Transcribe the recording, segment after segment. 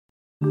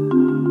Welcome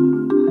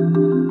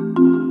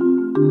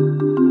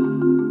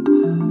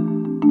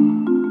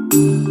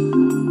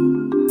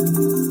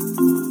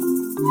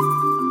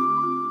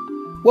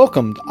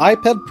to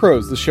iPad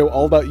Pros, the show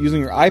all about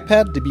using your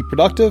iPad to be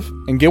productive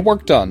and get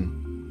work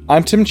done.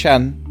 I'm Tim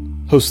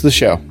Chen, host of the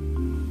show.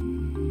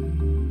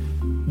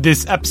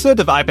 This episode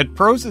of iPad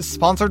Pros is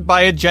sponsored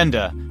by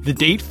Agenda, the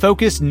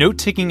date-focused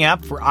note-taking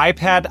app for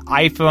iPad,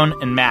 iPhone,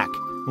 and Mac.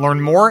 Learn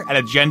more at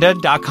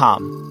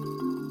agenda.com.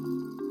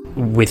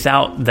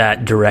 Without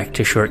that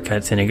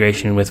direct-to-shortcuts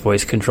integration with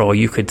voice control,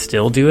 you could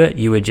still do it.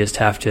 You would just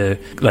have to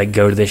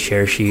go to the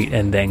share sheet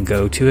and then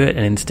go to it.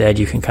 And instead,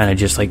 you can kind of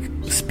just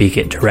speak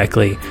it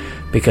directly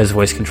because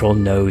voice control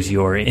knows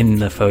you're in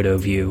the photo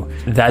view.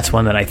 That's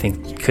one that I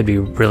think could be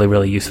really,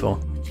 really useful.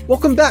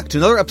 Welcome back to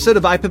another episode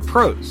of iPad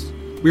Pros.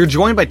 We are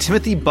joined by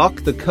Timothy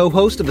Buck, the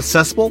co-host of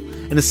Accessible,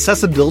 an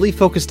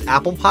accessibility-focused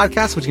Apple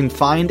podcast, which you can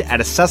find at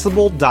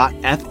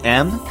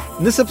accessible.fm.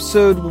 In this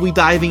episode, we'll be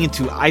diving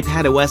into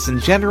iPadOS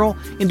in general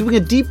and doing a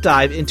deep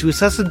dive into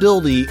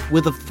accessibility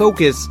with a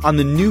focus on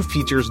the new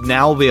features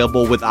now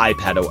available with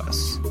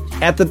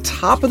iPadOS. At the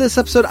top of this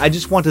episode, I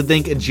just want to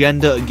thank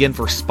Agenda again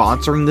for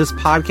sponsoring this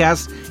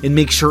podcast and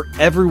make sure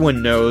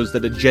everyone knows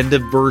that Agenda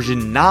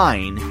version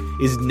 9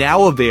 is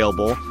now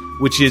available,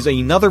 which is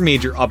another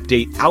major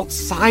update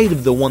outside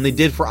of the one they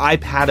did for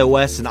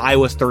iPadOS and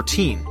iOS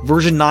 13.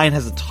 Version 9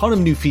 has a ton of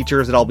new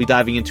features that I'll be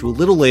diving into a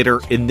little later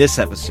in this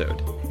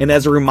episode. And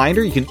as a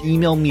reminder, you can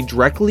email me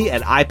directly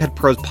at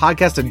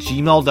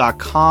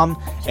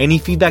iPadProsPodcast@gmail.com. Any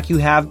feedback you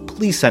have,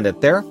 please send it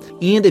there.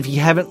 And if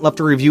you haven't left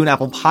a review in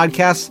Apple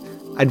Podcasts,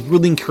 I'd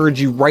really encourage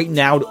you right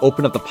now to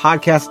open up the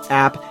podcast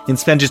app and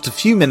spend just a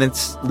few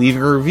minutes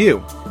leaving a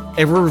review.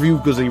 Every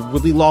review goes a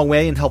really long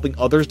way in helping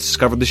others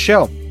discover the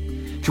show.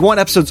 If you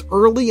want episodes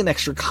early and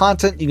extra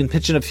content, you can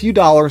pitch in a few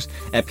dollars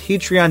at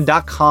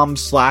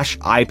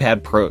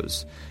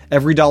patreon.com/iPadPros.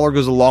 Every dollar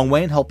goes a long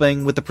way in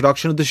helping with the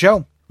production of the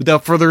show.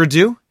 Without further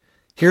ado,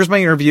 here's my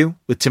interview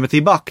with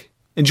Timothy Buck.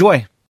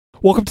 Enjoy.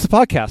 Welcome to the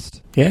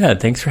podcast. Yeah,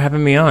 thanks for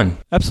having me on.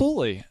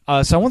 Absolutely.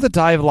 So I want to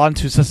dive a lot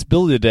into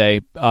accessibility today.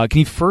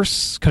 Can you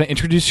first kind of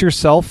introduce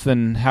yourself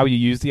and how you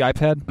use the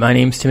iPad? My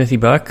name's Timothy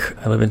Buck.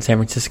 I live in San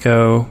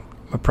Francisco.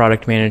 I'm a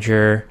product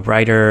manager,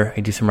 writer.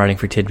 I do some writing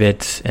for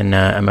Tidbits, and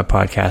I'm a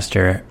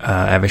podcaster.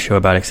 I have a show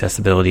about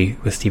accessibility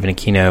with Stephen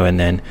Aquino, and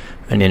then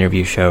an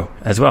interview show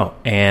as well.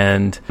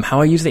 And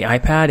how I use the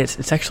iPad,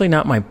 it's actually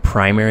not my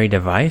primary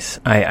device.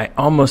 I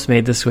almost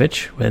made the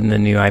switch when the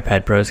new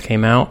iPad Pros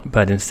came out,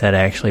 but instead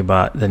I actually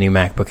bought the new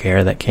MacBook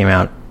Air that came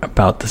out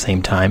about the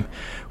same time.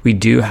 We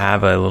do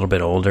have a little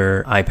bit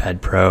older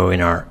iPad Pro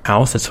in our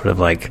house. It's sort of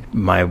like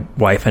my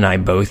wife and I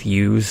both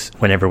use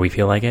whenever we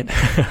feel like it.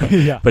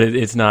 Yeah. But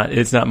it's not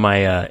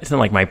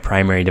like my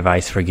primary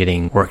device for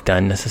getting work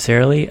done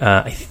necessarily.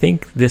 I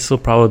think this will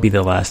probably be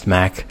the last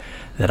Mac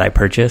that I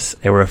purchase.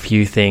 There were a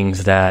few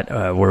things that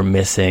were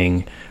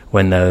missing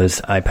when those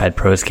iPad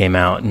Pros came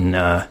out,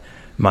 and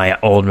my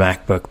old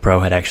MacBook Pro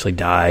had actually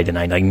died, and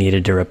I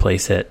needed to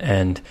replace it.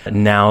 And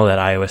now that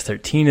iOS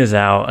 13 is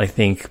out, I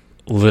think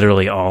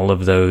literally all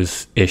of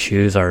those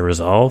issues are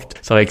resolved.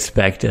 So I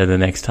expect the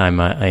next time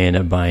I end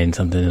up buying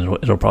something,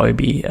 it'll probably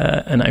be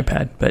an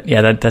iPad. But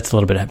yeah, that's a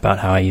little bit about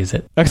how I use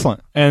it.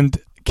 Excellent. And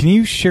can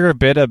you share a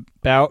bit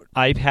about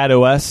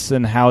iPadOS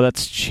and how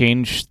that's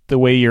changed the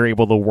way you're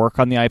able to work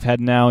on the iPad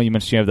now? You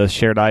mentioned you have the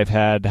shared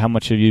iPad. How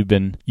much have you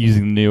been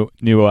using the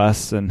new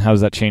OS, and how does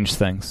that change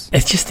things? I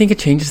just think it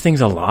changes things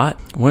a lot.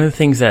 One of the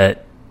things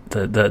that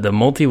the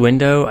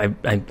multi-window,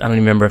 I don't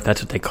remember if that's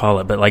what they call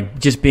it, but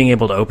just being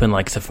able to open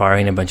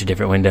Safari in a bunch of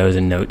different windows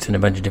and Notes in a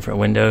bunch of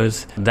different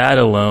windows, that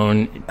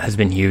alone has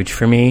been huge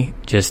for me.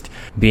 Just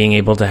being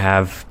able to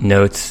have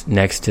Notes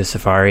next to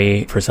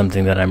Safari for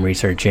something that I'm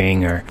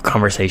researching or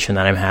conversation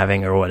that I'm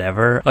having or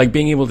whatever.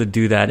 Being able to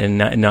do that and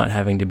not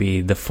having to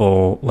be the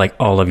full,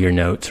 all of your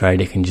notes,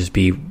 right? It can just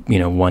be,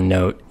 one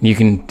note. You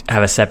can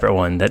have a separate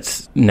one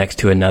that's next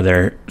to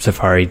another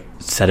Safari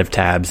set of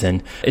tabs,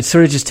 and it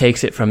sort of just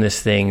takes it from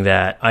this thing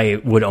that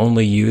I would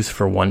only use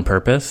for one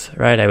purpose,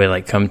 right? I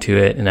would come to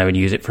it and I would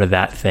use it for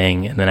that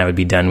thing, and then I would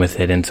be done with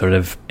it and sort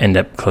of end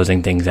up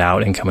closing things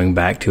out and coming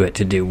back to it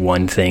to do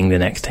one thing the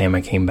next time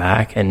I came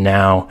back. And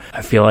now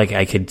I feel like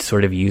I could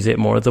sort of use it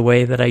more the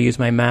way that I use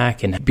my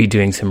Mac and be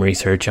doing some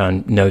research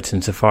on Notes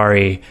in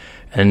Safari,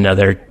 and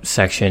another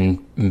section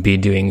be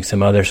doing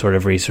some other sort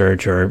of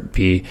research, or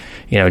be,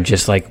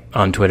 just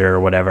on Twitter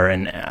or whatever.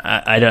 And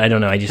I don't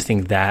know. I just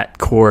think that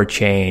core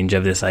change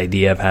of this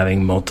idea of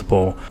having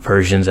multiple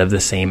versions of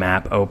the same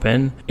app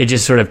open, it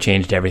just sort of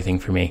changed everything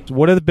for me.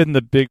 What have been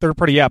the big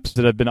third-party apps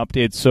that have been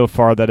updated so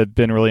far that have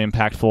been really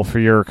impactful for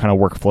your kind of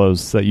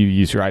workflows that you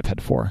use your iPad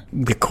for?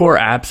 The core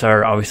apps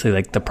are obviously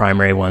the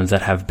primary ones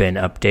that have been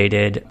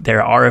updated.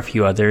 There are a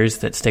few others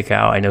that stick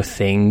out. I know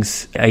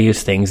Things. I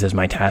use Things as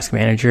my task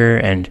manager,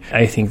 and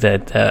I think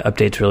that the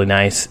update's really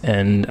nice,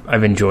 and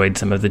I've enjoyed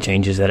some of the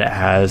changes that it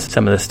has,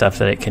 some of the stuff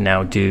that it can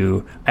now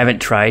do. I haven't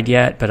tried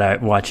yet,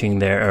 but reading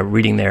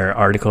their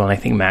article, and I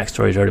think Mac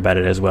Stories wrote about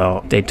it as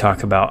well. They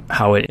talk about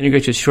how it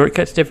integrates with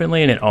shortcuts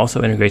differently, and it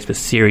also integrates with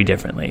Siri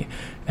differently.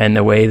 And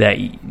the way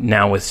that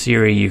now with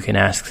Siri, you can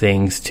ask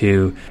things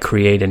to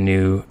create a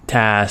new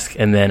task,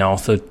 and then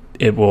also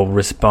it will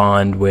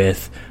respond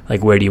with,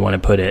 like, where do you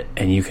want to put it?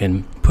 And you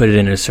can put it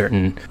in a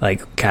certain,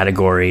 like,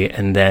 category,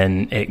 and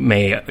then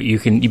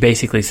you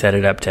basically set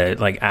it up to,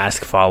 like,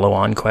 ask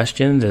follow-on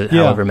questions,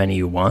 however many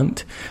you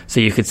want. So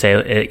you could say,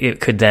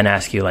 it could then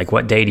ask you, like,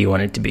 what day do you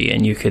want it to be?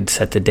 And you could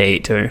set the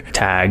date or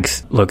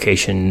tags,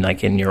 location,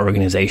 like, in your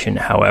organization.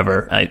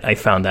 However, I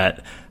found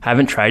that,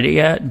 haven't tried it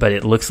yet, but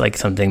it looks like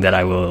something that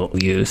I will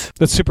use.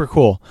 That's super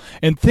cool.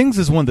 And Things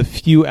is one of the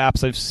few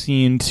apps I've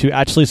seen to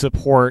actually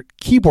support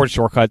keyboard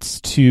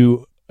shortcuts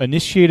to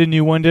initiate a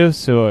new window.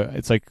 So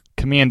it's like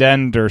Command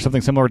End or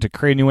something similar to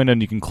create a new window,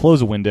 and you can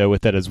close a window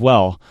with that as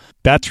well.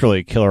 That's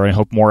really killer. I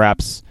hope more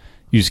apps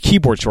use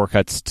keyboard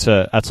shortcuts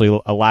to actually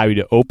allow you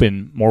to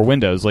open more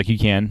windows like you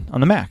can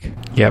on the Mac.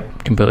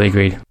 Yep, completely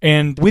agreed.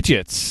 And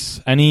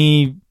widgets.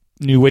 Any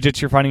new widgets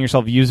you're finding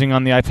yourself using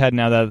on the iPad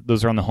now that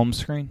those are on the home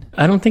screen?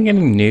 I don't think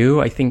any new.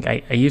 I think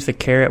I use the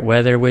Carrot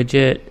Weather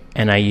widget,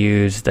 and I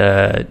use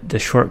the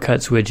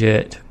Shortcuts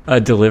widget.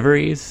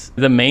 Deliveries.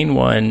 The main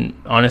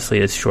one, honestly,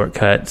 is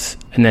Shortcuts.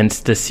 And then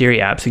the Siri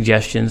app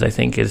suggestions, I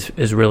think,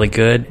 is really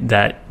good.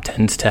 That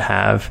tends to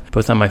have,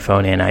 both on my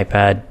phone and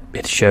iPad,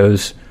 it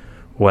shows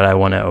what I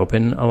want to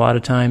open a lot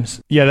of times.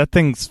 Yeah, that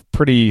thing's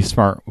pretty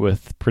smart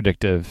with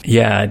predictive.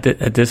 Yeah,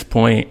 at this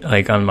point,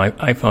 like on my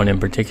iPhone in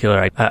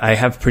particular, I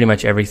have pretty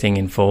much everything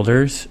in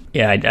folders.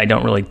 Yeah, I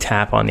don't really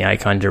tap on the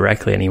icon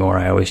directly anymore.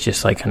 I always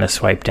just like kind of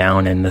swipe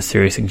down, and the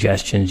Siri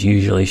suggestions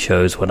usually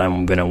shows what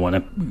I'm going to want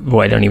to...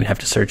 Well, I don't even have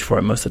to search for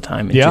it most of the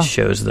time. It just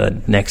shows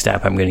the next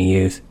app I'm going to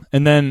use.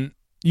 And then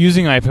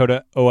using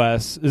iPad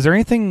OS, is there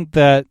anything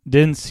that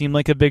didn't seem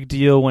like a big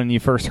deal when you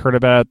first heard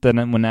about it,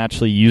 then when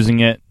actually using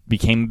it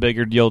became a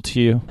bigger deal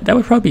to you? That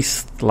would probably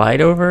slide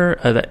over.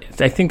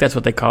 I think that's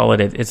what they call it.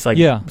 It's like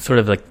sort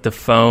of like the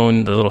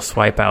phone, the little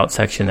swipe out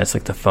section that's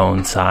like the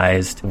phone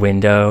sized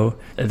window.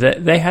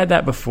 They had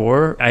that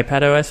before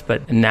iPad OS,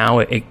 but now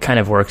it kind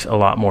of works a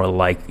lot more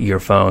like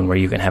your phone, where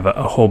you can have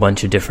a whole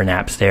bunch of different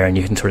apps there and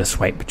you can sort of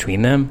swipe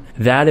between them.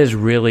 That is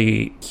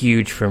really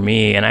huge for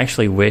me, and I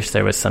actually wish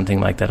there was something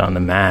like that on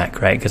the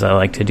Mac, right? Because I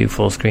like to do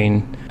full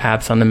screen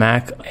apps on the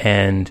Mac,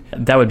 and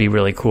that would be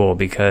really cool,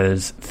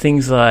 because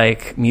things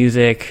like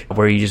music,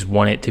 where you just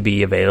want it to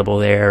be available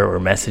there, or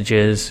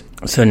messages.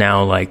 So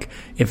now, like,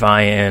 if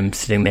I am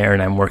sitting there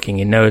and I'm working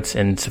in Notes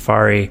and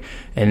Safari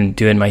and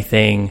doing my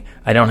thing,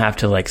 I don't have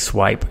to like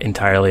swipe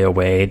entirely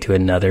away to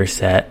another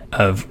set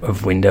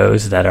of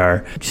windows that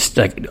are just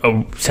like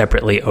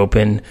separately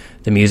open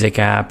the music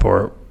app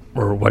or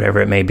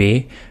whatever it may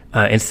be.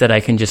 Instead,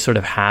 I can just sort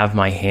of have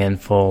my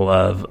handful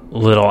of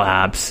little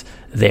apps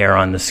there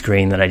on the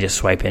screen that I just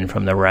swipe in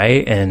from the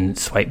right and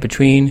swipe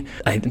between.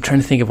 I'm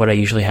trying to think of what I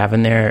usually have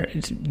in there.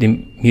 The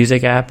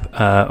music app,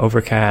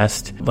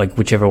 Overcast, like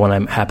whichever one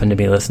I happen to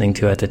be listening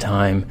to at the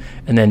time.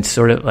 And then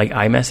sort of like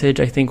iMessage,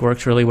 I think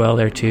works really well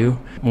there too.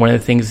 One of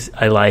the things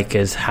I like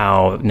is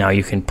how now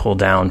you can pull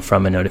down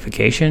from a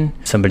notification.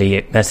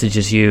 Somebody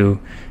messages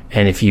you,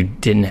 and if you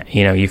didn't,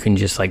 you can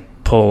just like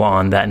pull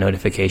on that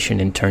notification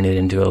and turn it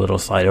into a little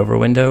slide over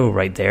window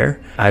right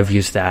there. I've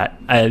used that.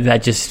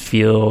 That just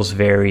feels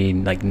very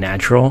like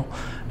natural,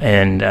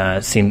 and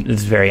it's a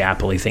very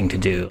Apple-y thing to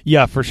do.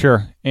 Yeah, for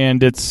sure.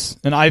 And it's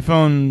an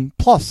iPhone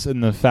Plus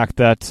in the fact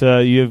that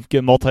you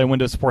get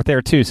multi-window support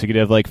there too. So you could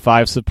have like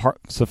 5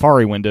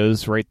 Safari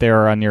windows right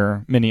there on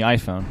your mini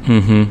iPhone.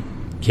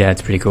 Mm-hmm. Yeah,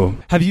 it's pretty cool.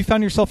 Have you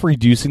found yourself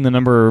reducing the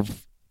number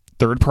of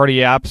third-party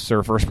apps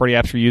or first-party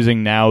apps you're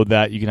using now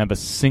that you can have a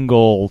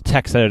single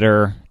text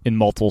editor in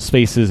multiple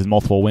spaces and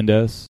multiple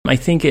windows? I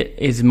think it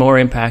is more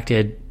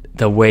impacted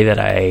the way that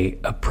I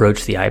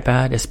approach the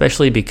iPad,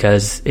 especially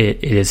because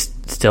it is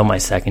still my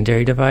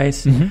secondary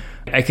device. Mm-hmm.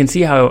 I can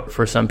see how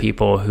for some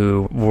people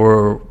who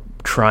were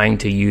trying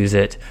to use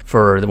it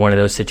for one of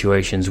those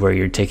situations where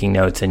you're taking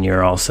notes and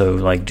you're also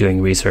like doing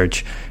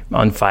research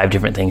on 5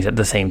 different things at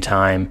the same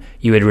time,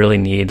 you would really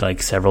need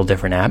like several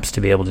different apps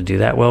to be able to do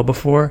that well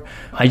before.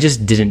 I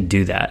just didn't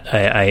do that.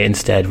 I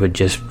instead would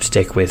just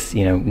stick with,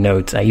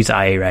 Notes. I use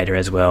iWriter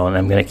as well, and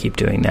I'm going to keep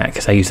doing that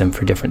because I use them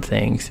for different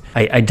things.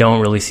 I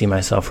don't really see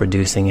myself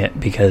reducing it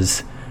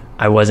because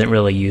I wasn't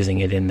really using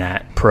it in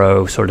that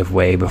pro sort of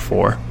way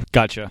before.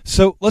 Gotcha.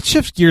 So let's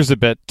shift gears a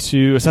bit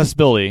to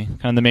accessibility,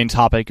 kind of the main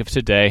topic of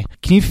today.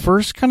 Can you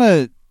first kind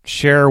of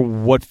share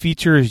what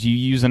features you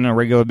use on a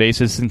regular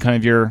basis and kind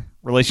of your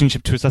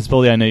relationship to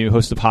accessibility? I know you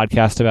host a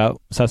podcast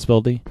about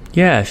accessibility.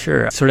 Yeah,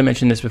 sure. I sort of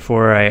mentioned this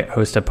before. I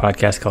host a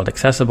podcast called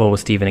Accessible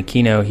with Stephen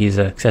Aquino. He's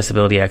an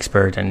accessibility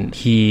expert, and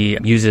he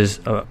uses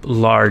a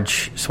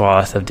large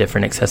swath of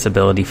different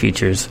accessibility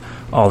features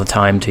all the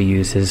time to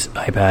use his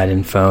iPad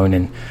and phone.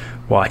 And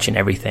watch and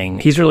everything.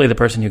 He's really the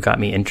person who got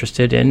me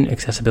interested in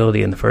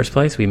accessibility in the first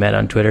place. We met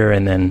on Twitter,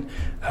 and then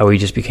we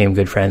just became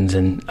good friends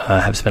and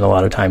have spent a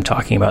lot of time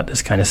talking about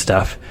this kind of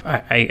stuff.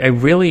 I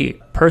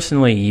really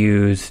personally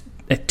use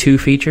 2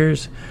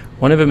 features.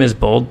 One of them is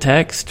bold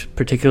text,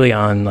 particularly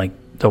on like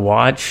the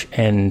watch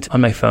and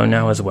on my phone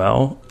now as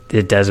well.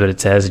 It does what it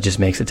says. It just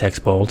makes the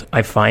text bold.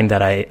 I find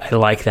that I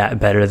like that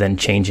better than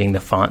changing the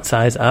font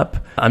size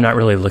up. I'm not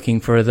really looking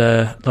for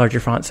the larger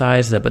font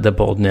size, but the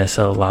boldness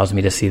allows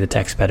me to see the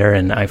text better,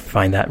 and I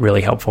find that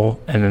really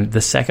helpful. And then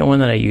the second one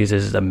that I use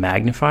is the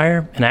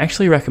magnifier, and I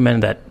actually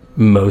recommend that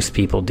most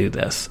people do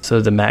this.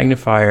 So the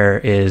magnifier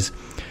is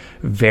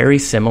very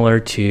similar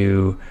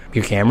to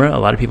your camera. A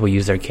lot of people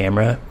use their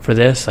camera for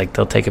this. Like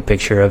they'll take a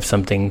picture of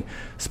something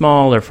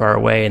small or far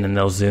away and then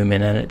they'll zoom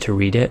in on it to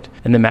read it.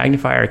 And the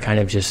magnifier kind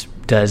of just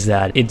does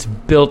that. It's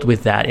built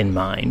with that in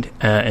mind.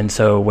 And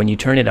so when you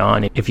turn it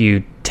on, if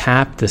you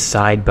tap the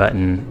side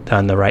button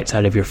on the right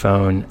side of your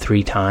phone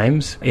 3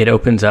 times, it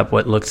opens up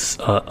what looks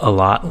a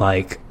lot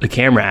like the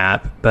camera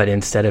app, but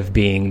instead of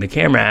being the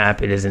camera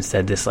app, it is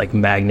instead this like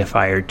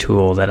magnifier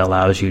tool that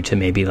allows you to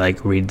maybe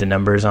like read the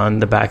numbers on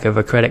the back of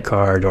a credit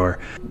card or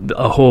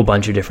a whole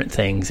bunch of different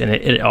things. And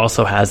it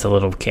also has a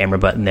little camera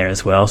button there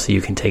as well, so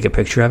you can take a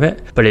picture of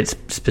it, but it's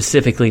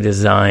specifically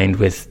designed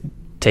with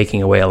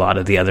taking away a lot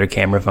of the other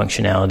camera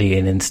functionality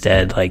and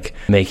instead like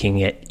making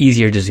it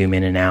easier to zoom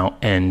in and out.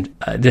 And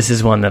this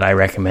is one that I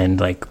recommend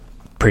like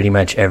pretty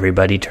much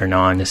everybody turn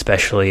on,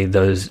 especially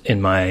those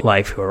in my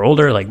life who are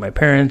older, like my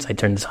parents. I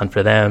turn this on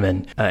for them,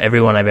 and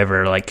everyone I've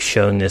ever like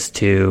shown this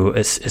to,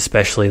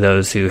 especially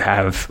those who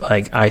have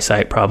like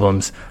eyesight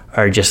problems,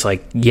 are just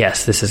like,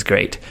 yes, this is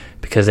great,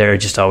 because there are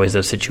just always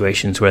those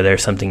situations where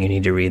there's something you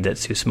need to read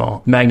that's too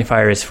small.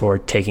 Magnifier is for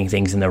taking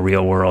things in the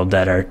real world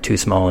that are too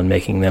small and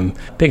making them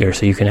bigger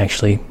so you can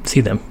actually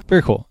see them.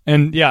 Very cool.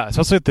 And yeah,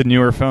 especially with the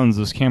newer phones,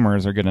 those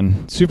cameras are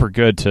getting super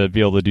good to be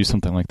able to do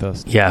something like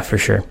this. Yeah, for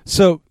sure.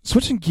 So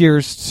switching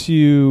gears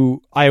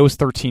to iOS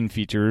 13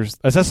 features,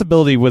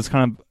 accessibility was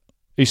kind of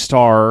a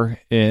star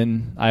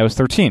in iOS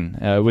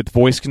 13 with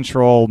voice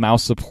control,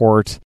 mouse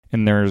support,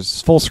 and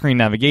there's full screen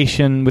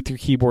navigation with your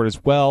keyboard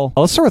as well.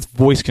 Let's start with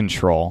voice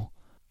control.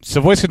 So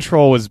voice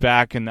control was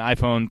back in the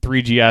iPhone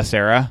 3GS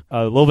era,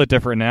 a little bit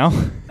different now.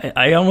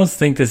 I almost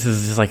think this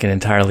is just like an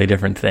entirely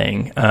different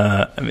thing.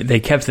 I mean, they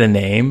kept the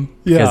name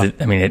because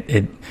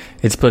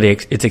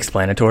it's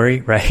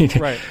explanatory, right?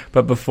 Right.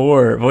 But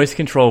before, voice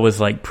control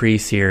was like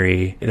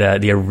pre-Siri,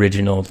 the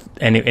original,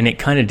 and it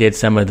kind of did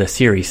some of the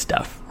Siri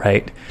stuff,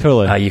 right?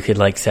 Totally. You could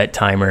like set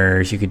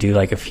timers, you could do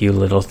like a few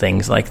little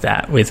things like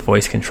that with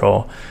voice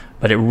control.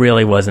 But it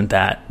really wasn't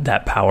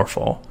that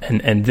powerful.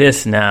 And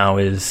this now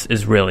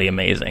is really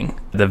amazing.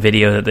 The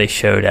video that they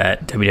showed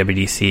at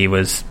WWDC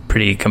was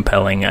pretty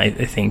compelling, I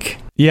think.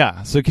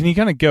 Yeah. So can you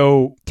kind of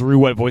go through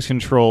what voice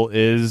control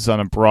is on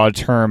a broad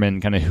term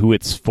and kind of who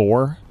it's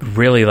for?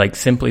 Really, like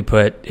simply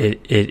put,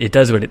 it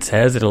does what it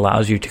says. It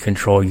allows you to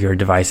control your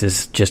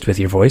devices just with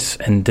your voice.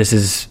 And this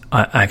is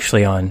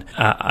actually on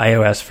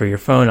iOS for your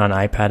phone, on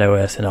iPad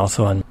OS, and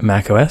also on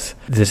Mac OS.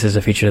 This is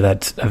a feature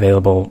that's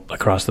available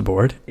across the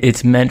board.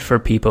 It's meant for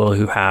people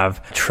who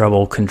have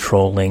trouble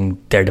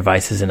controlling their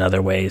devices in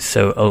other ways.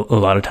 So a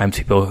lot of times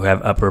people who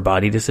have upper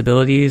body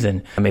disabilities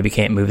and maybe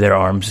can't move their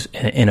arms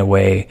in a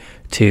way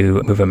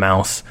to move a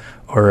mouse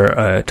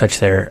or touch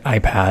their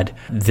iPad,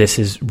 this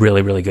is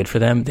really, really good for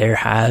them. There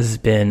has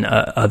been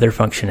other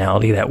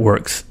functionality that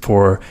works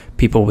for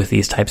people with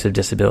these types of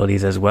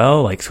disabilities as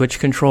well, like switch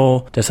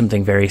control does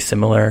something very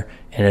similar,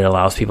 and it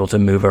allows people to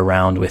move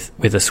around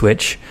with a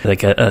switch,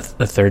 like a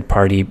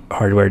third-party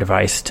hardware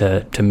device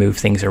to move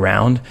things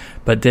around.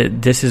 But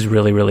this is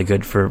really, really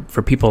good for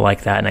people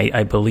like that. And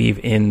I believe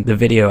in the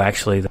video,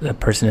 actually, the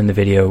person in the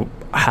video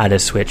had a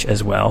switch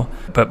as well.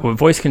 But what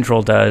voice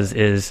control does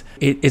is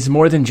it's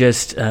more than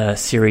just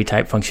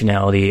Siri-type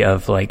functionality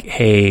of like,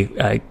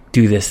 hey,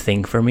 do this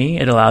thing for me.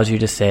 It allows you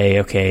to say,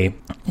 okay,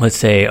 let's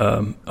say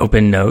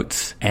open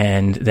notes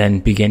and then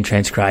begin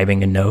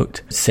transcribing a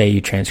note. Say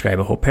you transcribe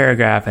a whole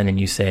paragraph and then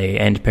you say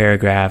end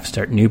paragraph,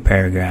 start new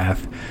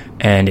paragraph,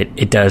 and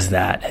it does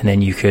that. And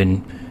then you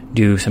can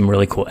do some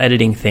really cool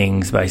editing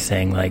things by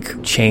saying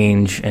like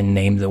change and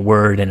name the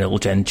word, and it'll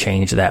then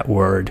change that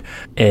word.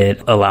 It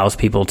allows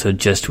people to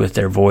just with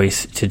their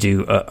voice to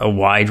do a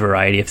wide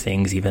variety of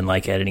things, even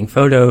like editing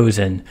photos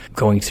and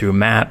going through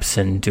maps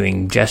and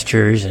doing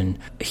gestures and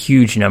a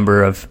huge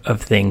number of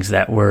things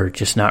that were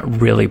just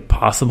not really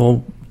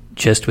possible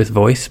just with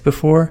voice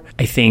before.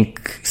 I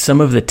think some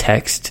of the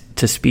text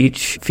to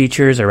speech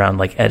features around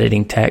like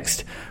editing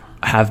text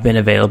have been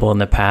available in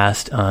the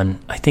past on,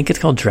 I think it's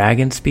called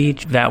Dragon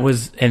Speech. That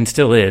was, and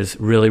still is,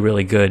 really,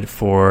 really good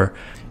for,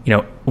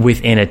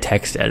 within a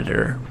text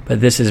editor. But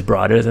this is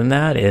broader than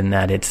that in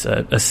that it's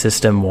a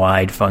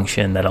system-wide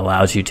function that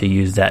allows you to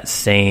use that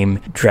same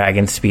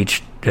Dragon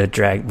Speech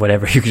drag,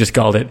 whatever you just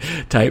called it,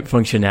 type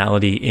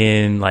functionality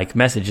in like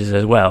messages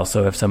as well.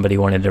 So if somebody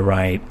wanted to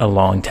write a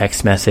long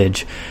text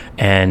message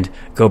and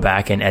go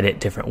back and edit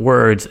different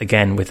words,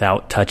 again,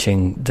 without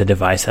touching the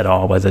device at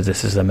all, whether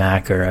this is a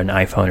Mac or an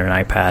iPhone or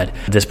an iPad,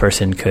 this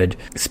person could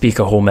speak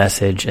a whole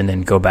message and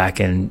then go back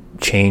and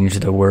change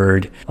the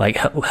word like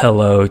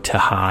hello to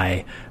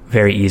hi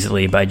very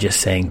easily by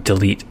just saying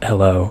delete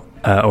hello.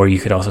 Or you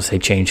could also say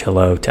change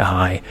hello to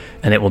hi,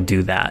 and it will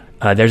do that.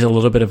 There's a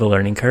little bit of a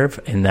learning curve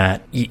in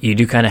that you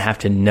do kind of have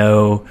to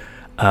know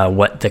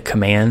what the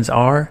commands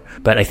are,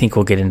 but I think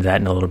we'll get into that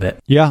in a little bit.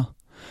 Yeah.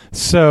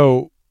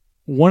 So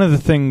one of the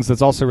things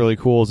that's also really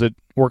cool is it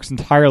works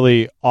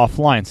entirely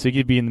offline. So you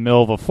could be in the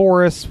middle of a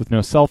forest with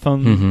no cell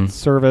phone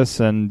service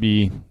and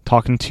be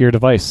talking to your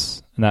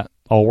device, and that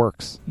all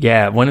works.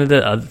 Yeah, one of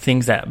the other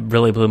things that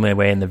really blew me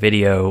away in the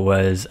video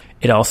was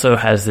it also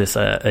has this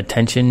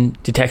attention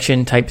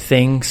detection type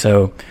thing.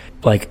 So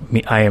like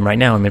me, I am right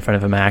now, I'm in front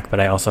of a Mac, but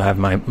I also have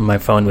my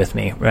phone with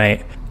me,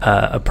 right?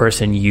 A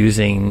person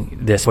using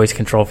this voice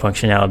control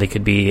functionality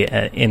could be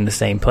in the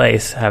same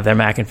place, have their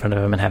Mac in front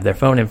of them and have their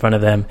phone in front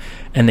of them,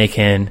 and they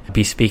can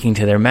be speaking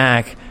to their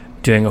Mac,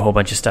 doing a whole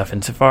bunch of stuff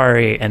in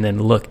Safari, and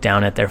then look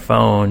down at their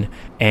phone,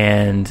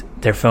 and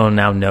their phone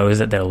now knows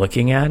that they're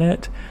looking at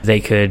it. They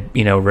could,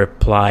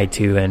 reply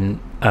to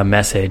a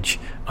message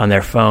on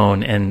their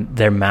phone, and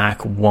their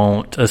Mac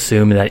won't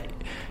assume that,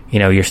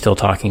 you're still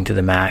talking to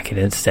the Mac. It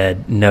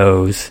instead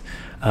knows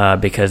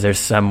because there's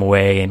some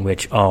way in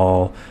which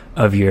all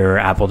of your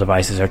Apple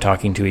devices are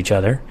talking to each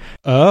other.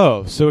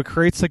 Oh, so it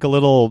creates like a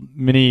little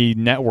mini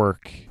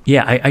network.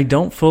 Yeah, I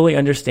don't fully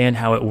understand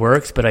how it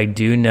works, but I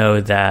do know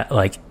that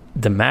like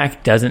the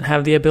Mac doesn't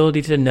have the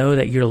ability to know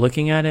that you're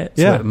looking at it.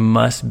 So it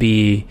must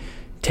be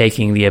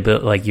taking the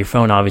ability, like your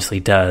phone obviously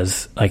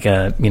does, like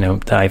the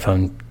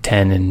iPhone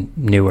 10 and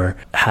newer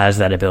has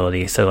that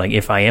ability. So like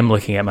if I am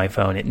looking at my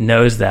phone, it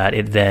knows that.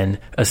 It then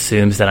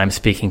assumes that I'm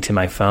speaking to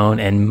my phone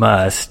and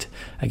must,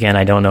 again,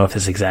 I don't know if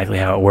this is exactly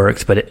how it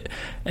works, but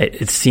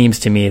it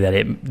seems to me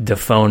that the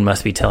phone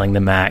must be telling the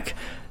Mac,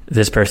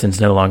 this person's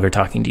no longer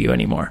talking to you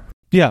anymore.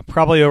 Yeah,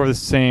 probably over the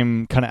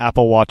same kind of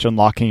Apple Watch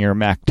unlocking your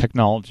Mac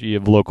technology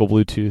of local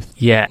Bluetooth.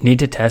 Yeah, need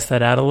to test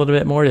that out a little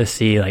bit more to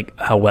see like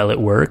how well it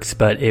works.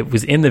 But it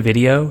was in the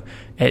video.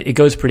 It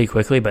goes pretty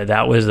quickly, but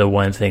that was the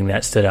one thing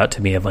that stood out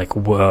to me of like,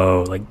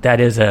 whoa, like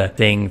that is a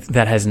thing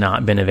that has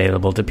not been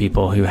available to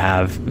people who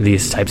have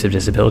these types of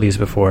disabilities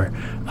before.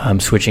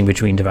 Switching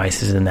between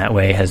devices in that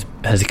way has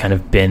kind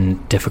of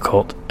been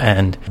difficult.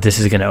 And this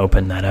is going to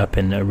open that up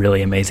in a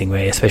really amazing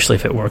way, especially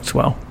if it works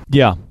well.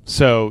 Yeah,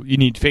 so you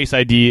need Face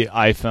ID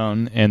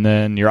iPhone, and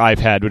then your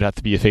iPad would have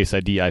to be a Face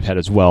ID iPad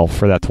as well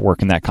for that to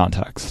work in that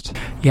context.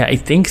 Yeah, I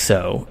think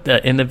so.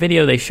 In the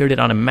video, they showed it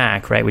on a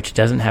Mac, right, which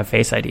doesn't have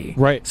Face ID.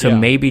 Right. So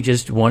maybe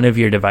just one of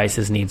your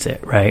devices needs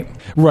it, right?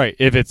 Right.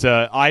 If it's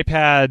an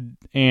iPad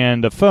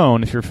and a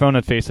phone, if your phone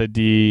had Face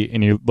ID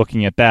and you're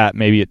looking at that,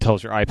 maybe it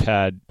tells your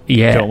iPad,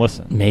 don't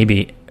listen.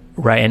 Maybe.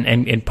 Right,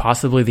 and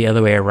possibly the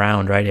other way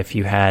around, right? If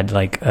you had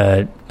like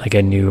a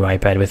new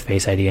iPad with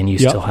Face ID and you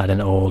still had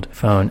an old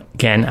phone.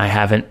 Again, I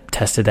haven't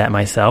tested that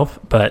myself,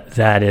 but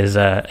that is,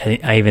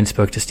 I even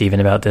spoke to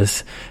Steven about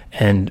this,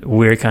 and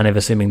we're kind of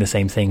assuming the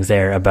same things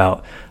there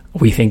about,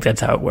 we think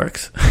that's how it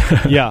works.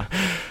 Yeah.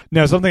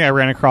 No, something I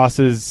ran across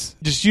is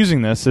just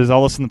using this is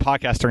I'll listen to the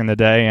podcast during the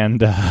day,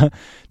 and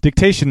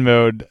dictation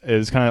mode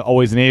is kind of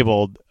always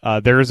enabled.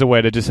 There is a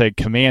way to just say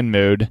command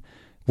mode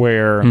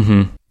where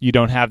you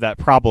don't have that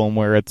problem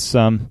where it's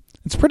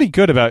pretty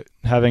good about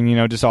having,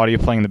 just audio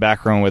playing in the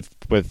background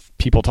with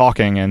people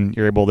talking, and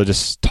you're able to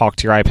just talk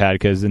to your iPad,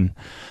 because in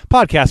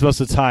podcasts,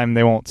 most of the time,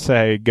 they won't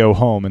say go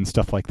home and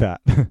stuff like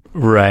that.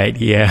 Right,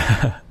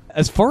 yeah.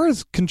 As far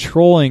as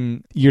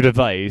controlling your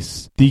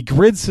device, the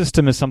grid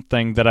system is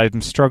something that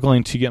I'm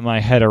struggling to get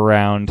my head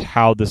around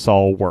how this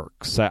all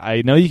works.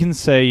 I know you can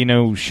say,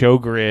 show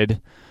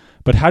grid,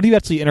 but how do you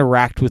actually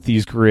interact with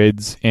these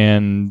grids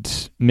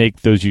and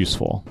make those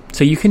useful?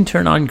 So you can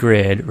turn on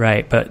grid,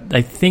 right? But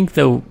I think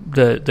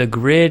the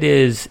grid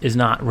is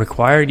not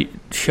required.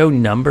 Show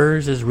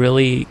numbers is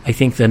really, I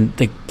think,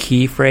 the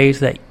key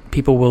phrase that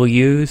people will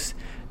use.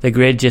 The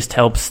grid just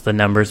helps the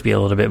numbers be a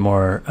little bit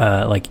more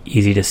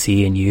easy to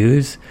see and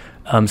use.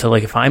 So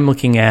like if I'm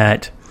looking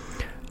at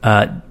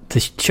the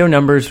show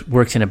numbers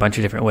works in a bunch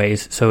of different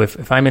ways. So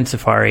if I'm in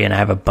Safari and I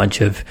have a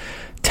bunch of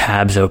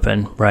tabs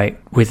open, right?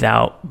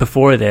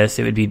 Before this,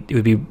 it would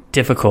be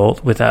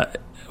difficult without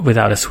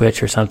a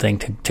switch or something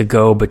to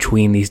go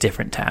between these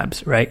different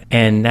tabs, right?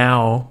 And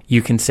now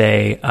you can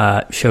say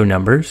show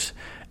numbers,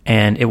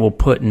 and it will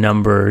put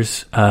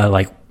numbers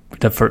like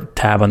the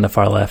tab on the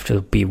far left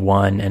will be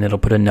 1, and it'll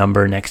put a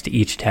number next to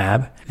each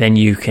tab. Then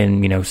you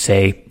can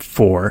say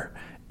 4,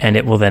 and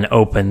it will then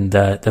open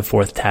the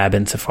 4th tab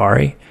in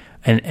Safari.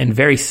 And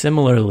very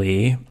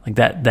similarly, like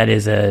that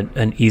is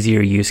an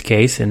easier use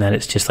case in that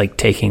it's just like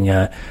taking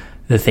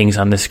the things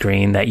on the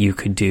screen that you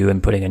could do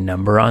and putting a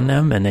number on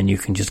them, and then you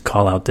can just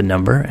call out the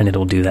number and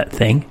it'll do that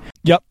thing.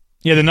 Yep.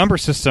 Yeah, the number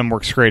system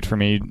works great for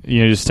me.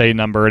 You just say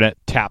number and it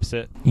taps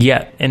it.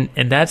 Yeah, and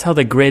that's how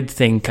the grid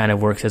thing kind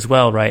of works as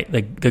well, right?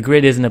 The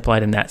grid isn't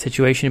applied in that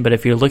situation, but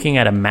if you're looking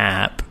at a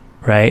map,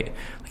 right?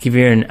 Like if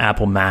you're in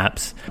Apple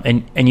Maps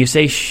and you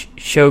say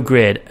show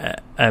grid,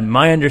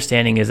 my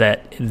understanding is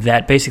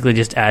that basically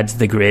just adds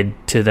the grid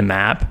to the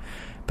map,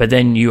 but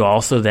then you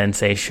also then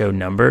say show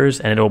numbers,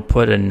 and it'll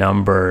put a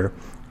number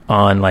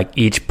on like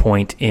each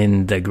point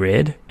in the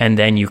grid, and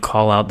then you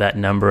call out that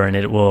number and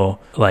it will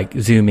like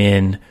zoom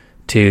in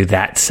to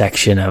that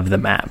section of the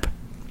map.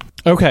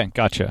 Okay,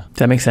 gotcha. Does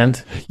that make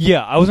sense?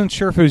 Yeah, I wasn't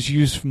sure if it was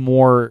used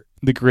more,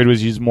 the grid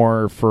was used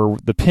more for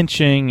the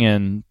pinching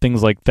and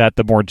things like that,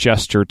 the more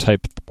gesture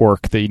type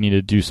work that you need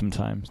to do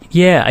sometimes.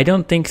 Yeah, I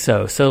don't think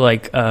so. So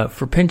like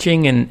for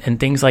pinching and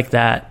things like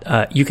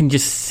that, you can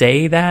just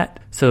say that.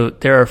 So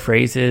there are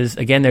phrases,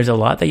 again, there's a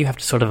lot that you have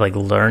to sort of like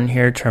learn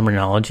here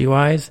terminology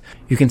wise.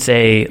 You can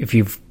say, if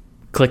you've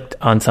clicked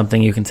on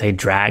something, you can say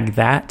drag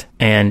that,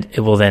 and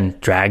it will then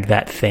drag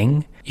that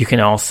thing. You can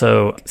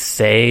also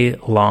say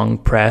long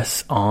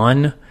press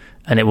on,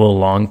 and it will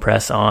long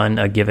press on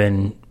a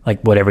given,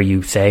 like whatever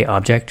you say,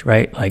 object,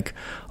 right? Like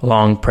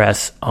long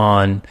press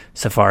on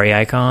Safari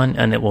icon,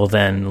 and it will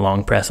then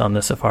long press on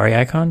the Safari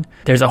icon.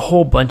 There's a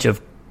whole bunch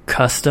of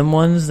custom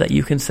ones that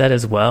you can set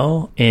as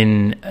well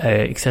in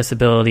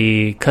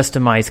accessibility,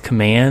 customized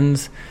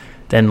commands,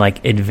 then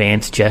like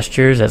advanced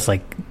gestures. That's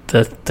like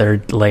the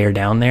third layer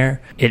down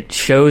there. It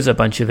shows a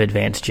bunch of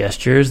advanced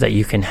gestures that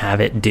you can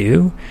have it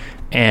do.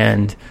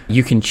 And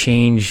you can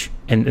change,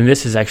 and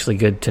this is actually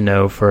good to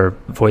know for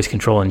voice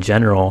control in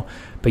general,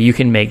 but you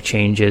can make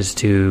changes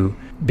to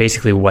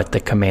basically what the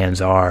commands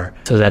are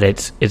so that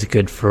it's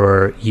good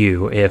for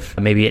you. If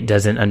maybe it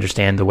doesn't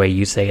understand the way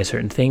you say a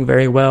certain thing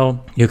very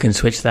well, you can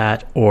switch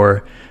that.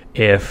 Or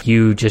if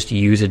you just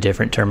use a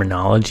different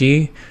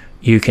terminology,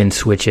 you can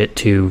switch it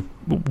to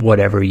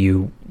whatever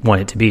you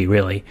want it to be,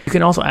 really. You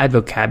can also add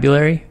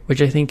vocabulary,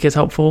 which I think is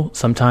helpful.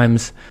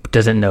 Sometimes it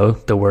doesn't know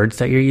the words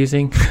that you're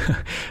using.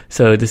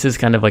 So this is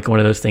kind of like one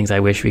of those things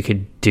I wish we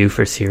could do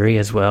for Siri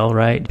as well,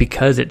 right?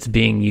 Because it's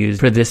being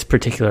used for this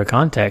particular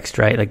context,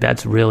 right? Like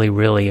that's really,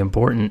 really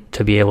important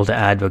to be able to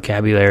add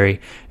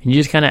vocabulary. And you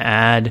just kind of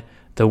add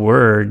the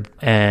word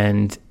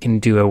and can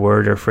do a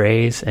word or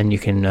phrase, and you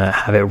can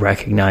have it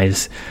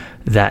recognize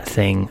that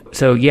thing.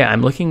 So yeah,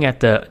 I'm looking at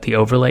the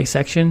overlay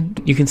section.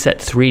 You can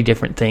set 3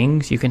 different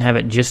things. You can have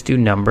it just do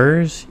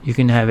numbers. You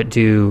can have it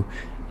do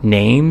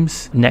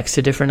names next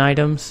to different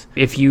items.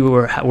 If you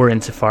were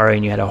in Safari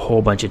and you had a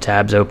whole bunch of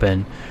tabs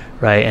open,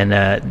 right, and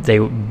they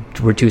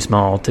were too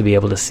small to be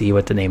able to see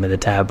what the name of the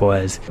tab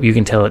was, you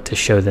can tell it to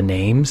show the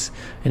names,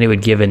 and it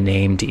would give a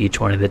name to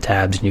each one of the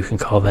tabs, and you can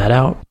call that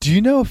out. Do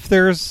you know if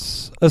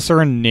there's a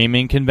certain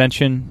naming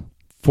convention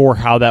for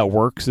how that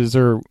works? Is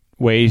there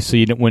way so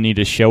you wouldn't need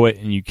to show it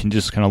and you can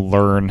just kind of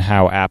learn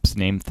how apps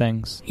name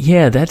things?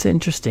 Yeah, that's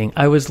interesting.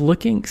 I was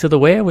looking, so the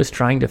way I was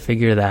trying to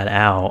figure that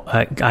out,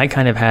 I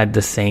kind of had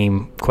the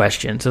same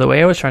question. So the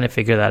way I was trying to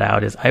figure that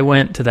out is I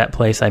went to that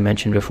place I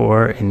mentioned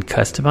before in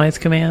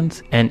customized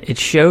commands, and it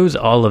shows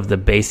all of the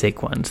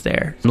basic ones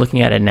there. I'm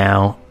looking at it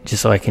now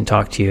just so I can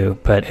talk to you.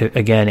 But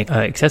again,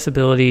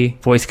 accessibility,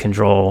 voice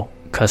control,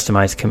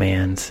 customized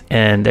commands,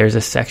 and there's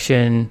a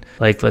section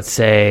like, let's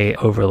say,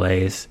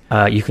 overlays.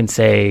 You can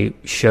say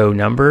show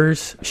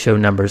numbers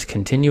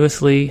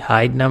continuously,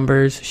 hide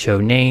numbers,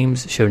 show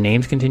names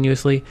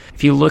continuously.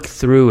 If you look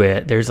through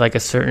it, there's like a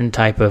certain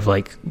type of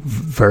like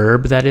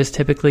verb that is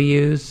typically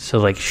used. So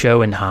like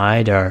show and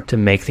hide are to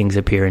make things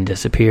appear and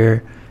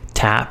disappear.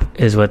 Tap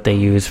is what they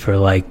use for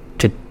like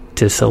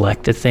to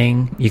select a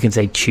thing. You can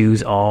say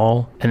choose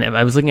all. And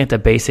I was looking at the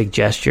basic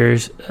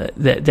gestures.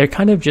 They're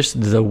kind of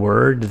just the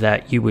word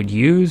that you would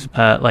use.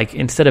 Like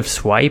instead of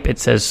swipe, it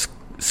says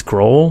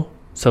scroll.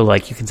 So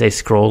like you can say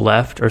scroll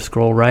left or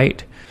scroll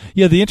right.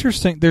 Yeah,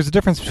 there's a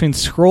difference between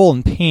scroll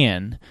and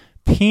pan.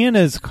 Pan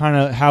is kind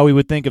of how we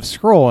would think of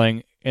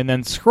scrolling, and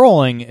then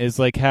scrolling is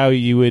like how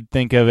you would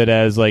think of it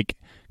as like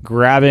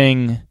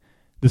grabbing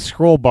the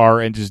scroll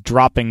bar and just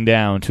dropping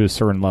down to a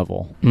certain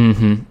level.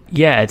 Mm-hmm.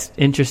 Yeah, it's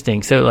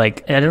interesting. So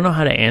like, I don't know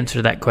how to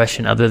answer that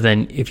question other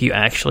than if you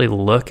actually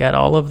look at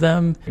all of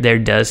them, there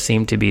does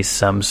seem to be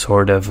some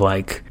sort of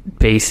like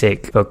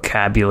basic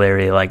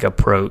vocabulary like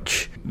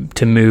approach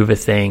to move a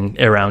thing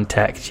around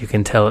text. You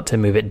can tell it to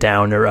move it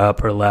down or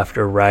up or left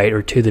or right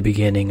or to the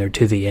beginning or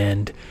to the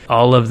end.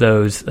 All of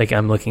those, like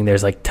I'm looking,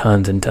 there's like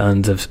tons and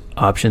tons of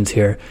options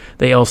here.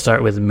 They all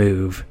start with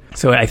move.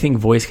 So I think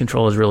voice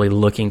control is really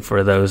looking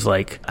for those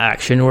like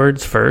action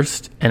words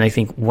first. And I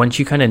think once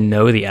you kind of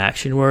know the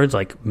action words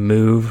like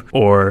move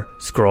or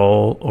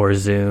scroll or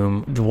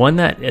zoom, the one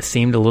that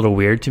seemed a little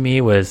weird to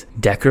me was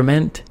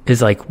decrement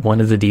is like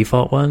one of the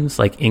default ones,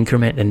 like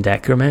increment and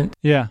decrement.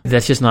 Yeah.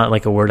 That's just not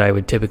like a word I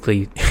would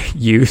typically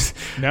use.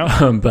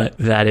 No. But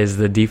that is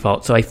the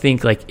default. So I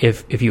think like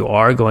if you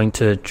are going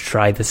to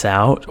try this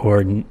out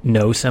or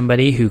know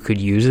somebody who could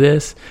use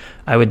this,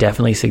 I would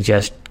definitely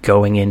suggest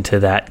going into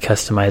that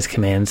customized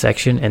command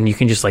section, and you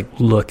can just like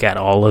look at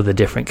all of the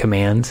different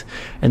commands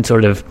and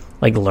sort of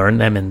like learn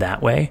them in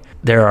that way.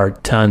 There are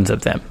tons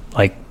of them,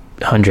 like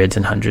hundreds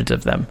and hundreds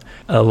of them.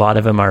 A lot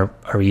of them are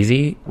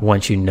easy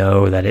once you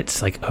know that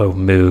it's like, oh,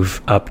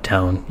 move up,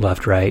 down,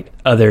 left, right.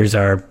 Others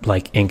are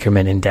like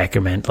increment and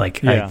decrement.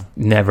 Like I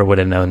never would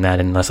have known that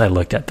unless I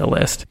looked at the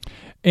list.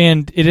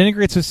 And it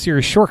integrates with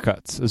Siri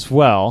shortcuts as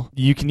well.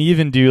 You can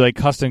even do like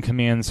custom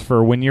commands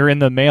for when you're in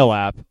the Mail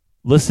app.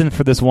 Listen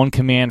for this one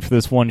command for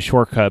this one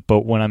shortcut,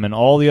 but when I'm in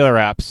all the other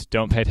apps,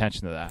 don't pay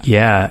attention to that.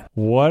 Yeah.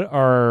 What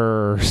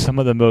are some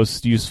of the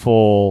most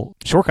useful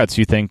shortcuts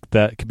you think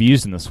that could be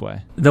used in this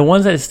way? The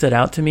ones that stood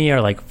out to me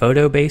are like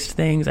photo-based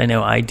things. I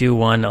know I do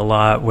one a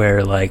lot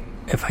where like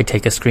if I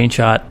take a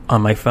screenshot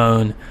on my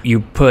phone, you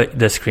put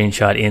the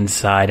screenshot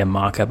inside a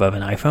mock-up of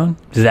an iPhone.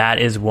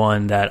 That is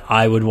one that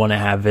I would want to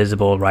have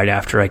visible right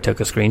after I took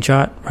a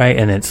screenshot, right?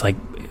 And it's like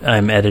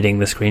I'm editing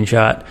the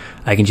screenshot.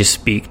 I can just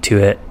speak to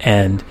it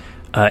and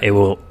it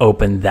will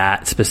open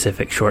that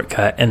specific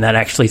shortcut, and that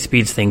actually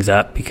speeds things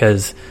up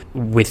because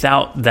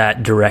without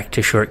that direct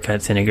to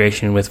shortcuts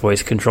integration with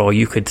voice control,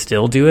 you could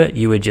still do it.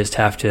 You would just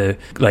have to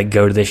like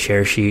go to the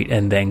share sheet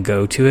and then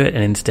go to it,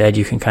 and instead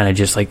you can kind of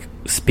just like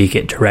speak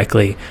it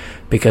directly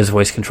because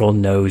voice control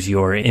knows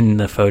you're in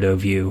the photo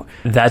view.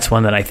 That's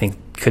one that I think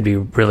could be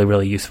really,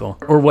 really useful.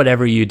 Or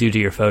whatever you do to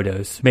your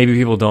photos. Maybe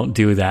people don't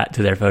do that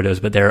to their photos,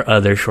 but there are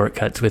other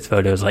shortcuts with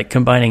photos, like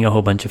combining a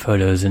whole bunch of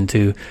photos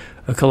into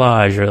a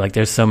collage, or like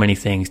there's so many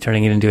things,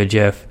 turning it into a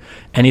GIF.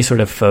 Any sort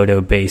of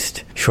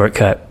photo-based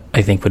shortcut,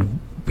 I think,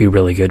 would be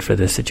really good for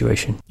this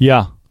situation.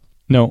 Yeah.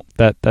 No,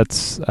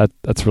 that's a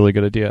really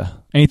good idea.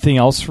 Anything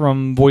else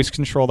from voice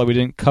control that we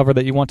didn't cover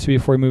that you want to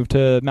before we move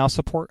to mouse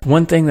support?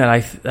 One thing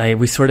that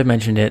we sort of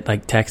mentioned it,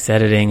 like text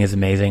editing is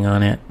amazing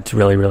on it. It's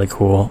really, really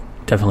cool.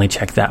 Definitely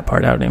check that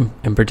part out in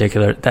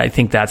particular. I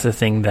think that's a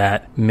thing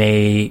that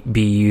may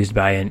be used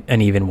by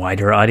an even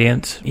wider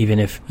audience, even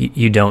if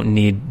you don't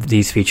need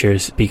these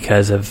features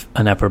because of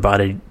an upper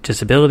body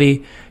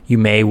disability. You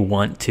may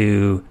want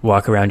to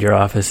walk around your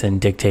office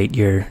and dictate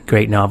your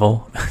great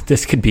novel.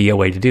 This could be a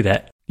way to do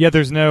that. Yeah,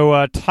 there's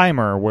no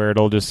timer where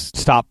it'll just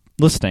stop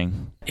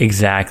listening.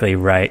 Exactly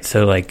right.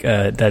 So like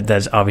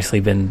that's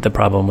obviously been the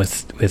problem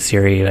with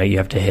Siri. You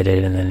have to hit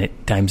it and then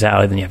it times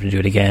out and then you have to do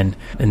it again.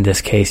 In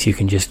this case, you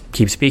can just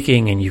keep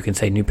speaking and you can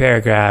say new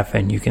paragraph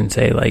and you can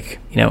say like,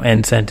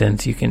 end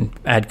sentence. You can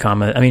add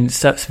commas. I mean,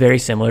 stuff's very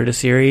similar to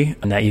Siri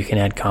in that you can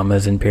add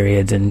commas and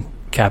periods and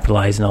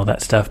capitalize and all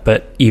that stuff,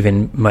 but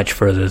even much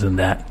further than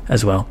that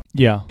as well.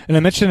 Yeah. And I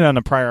mentioned it on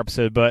a prior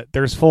episode, but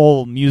there's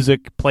full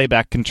music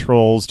playback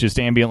controls just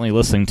ambiently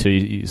listening to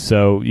you.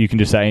 So you can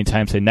just at any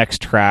time say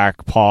next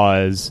track,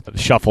 pause,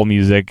 shuffle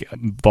music,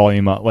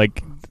 volume up.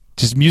 Like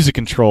just music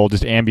control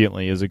just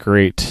ambiently is a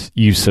great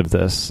use of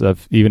this,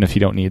 even if you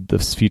don't need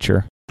this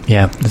feature.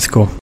 Yeah, that's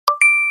cool.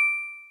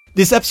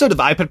 This episode of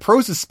iPad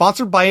Pros is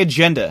sponsored by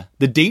Agenda,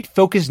 the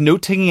date-focused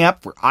note-taking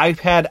app for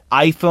iPad,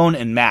 iPhone,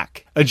 and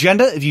Mac.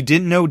 Agenda, if you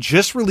didn't know,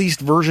 just released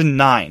version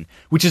 9,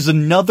 which is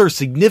another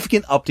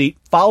significant update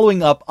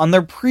following up on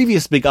their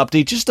previous big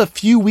update just a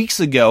few weeks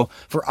ago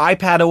for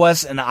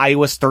iPadOS and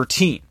iOS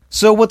 13.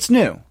 So what's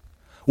new?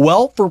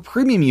 Well, for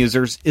premium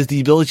users is the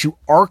ability to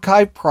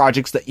archive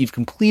projects that you've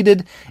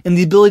completed and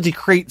the ability to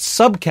create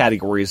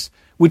subcategories,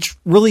 which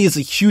really is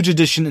a huge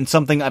addition and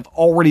something I've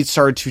already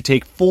started to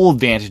take full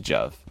advantage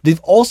of. They've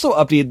also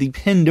updated the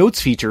Pin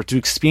Notes feature to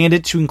expand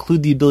it to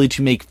include the ability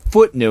to make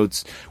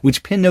footnotes,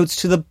 which pin notes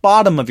to the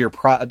bottom of your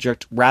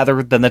project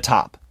rather than the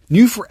top.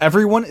 New for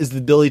everyone is the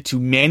ability to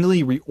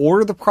manually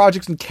reorder the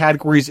projects and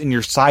categories in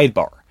your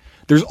sidebar.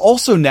 There's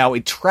also now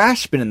a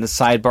trash bin in the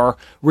sidebar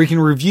where you can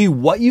review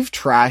what you've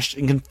trashed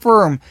and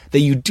confirm that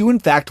you do in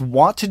fact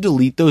want to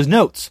delete those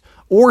notes.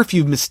 Or if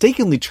you've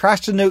mistakenly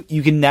trashed a note,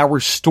 you can now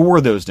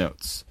restore those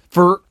notes.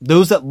 For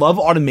those that love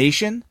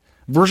automation,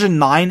 version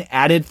 9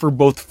 added for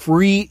both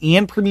free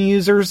and premium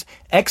users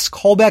X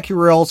callback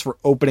URLs for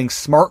opening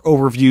smart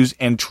overviews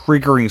and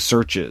triggering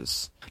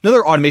searches.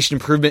 Another automation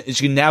improvement is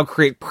you can now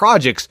create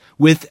projects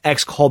with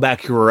X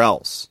callback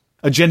URLs.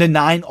 Agenda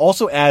 9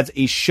 also adds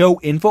a show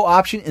info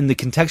option in the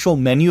contextual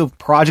menu of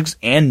projects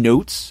and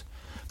notes.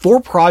 For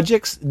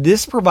projects,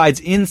 this provides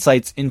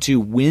insights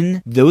into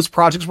when those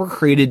projects were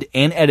created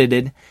and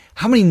edited,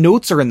 how many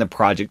notes are in the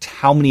project,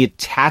 how many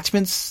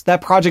attachments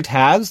that project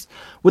has,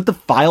 what the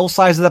file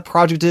size of that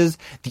project is,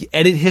 the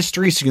edit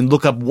history so you can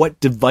look up what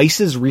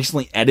devices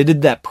recently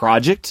edited that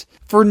project.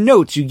 For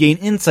notes, you gain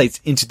insights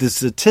into the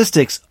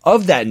statistics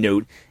of that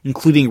note,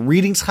 including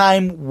reading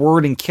time,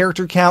 word and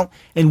character count,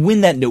 and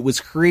when that note was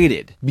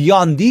created.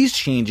 Beyond these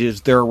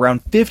changes, there are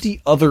around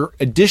 50 other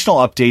additional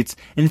updates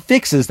and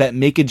fixes that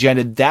make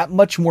Agenda that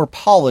much more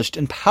polished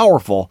and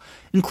powerful,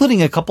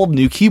 including a couple of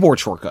new keyboard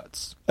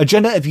shortcuts.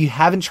 Agenda, if you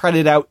haven't tried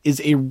it out,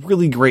 is a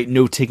really great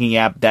note-taking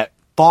app that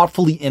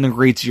thoughtfully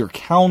integrates your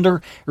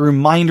calendar and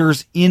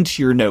reminders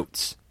into your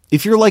notes.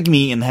 If you're like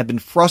me and have been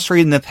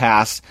frustrated in the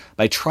past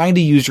by trying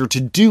to use your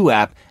to-do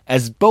app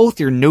as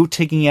both your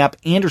note-taking app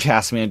and your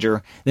task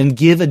manager, then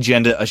give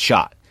Agenda a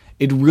shot.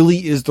 It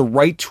really is the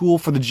right tool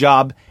for the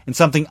job and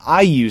something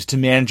I use to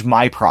manage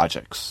my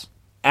projects.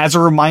 As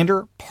a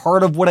reminder,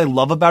 part of what I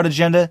love about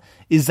Agenda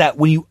is that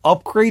when you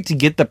upgrade to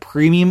get the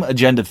premium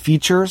Agenda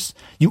features,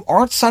 you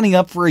aren't signing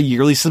up for a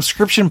yearly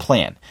subscription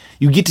plan.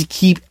 You get to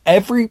keep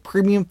every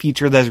premium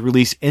feature that is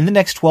released in the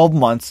next 12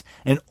 months,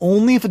 and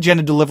only if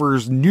Agenda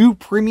delivers new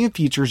premium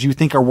features you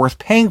think are worth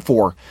paying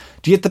for,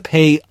 do you have to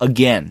pay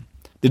again.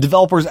 The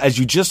developers, as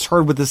you just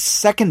heard with the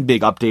second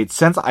big update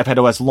since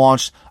iPadOS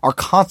launched, are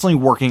constantly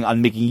working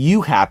on making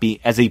you happy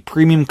as a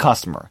premium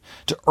customer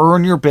to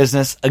earn your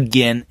business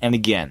again and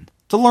again.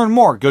 To learn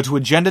more, go to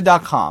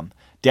agenda.com.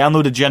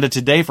 Download Agenda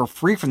today for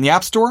free from the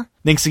App Store.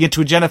 Thanks again to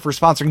Agenda for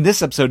sponsoring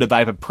this episode of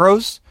iPad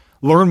Pros.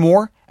 Learn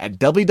more at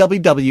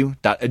www.agenda.com.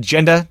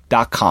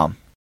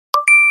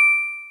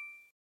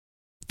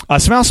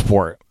 Some mouse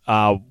support.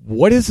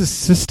 What is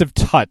assistive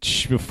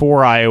touch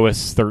before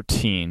iOS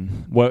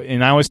 13? What in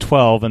iOS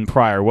 12 and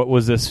prior, what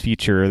was this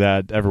feature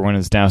that everyone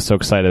is now so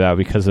excited about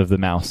because of the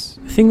mouse?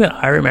 The thing that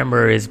I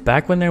remember is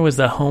back when there was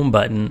the home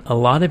button, a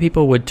lot of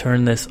people would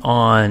turn this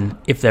on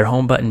if their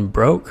home button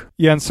broke.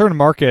 Yeah, in certain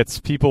markets,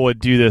 people would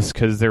do this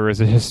because there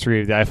was a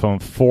history of the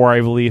iPhone 4,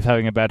 I believe,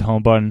 having a bad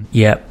home button.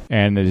 Yep.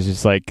 And it's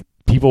just like,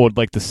 people would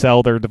like to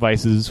sell their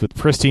devices with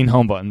pristine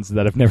home buttons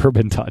that have never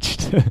been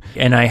touched.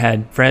 And I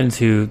had friends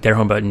who their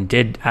home button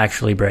did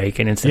actually break,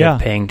 and instead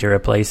of paying to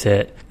replace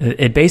it,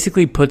 it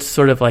basically puts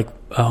sort of like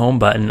a home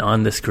button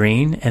on the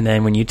screen, and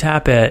then when you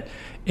tap it,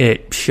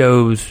 it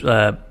shows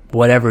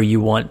whatever you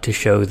want to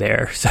show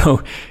there.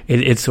 So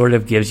it sort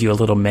of gives you a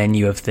little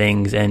menu of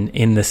things, and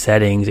in the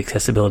settings,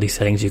 accessibility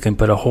settings, you can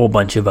put a whole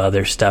bunch of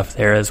other stuff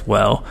there as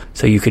well.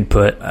 So you could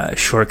put a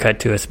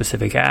shortcut to a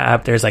specific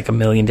app. There's like a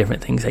million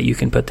different things that you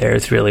can put there.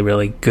 It's really,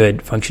 really good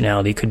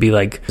functionality. It could be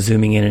like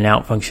zooming in and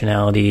out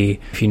functionality.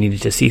 If you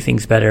needed to see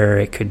things better,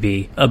 it could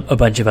be a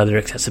bunch of other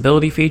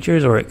accessibility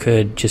features, or it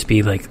could just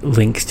be like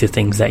links to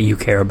things that you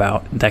care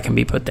about that can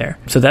be put there.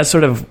 So that's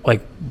sort of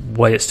like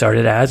what it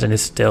started as, and it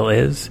still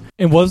is.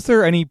 And was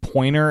there any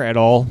pointer at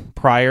all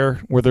prior?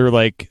 Were there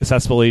like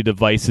accessibility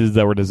devices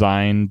that were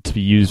designed to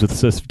be used with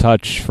assistive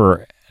touch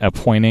for a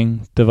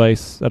pointing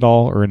device at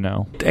all, or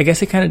no? I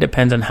guess it kind of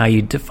depends on how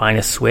you define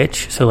a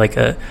switch. So like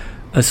a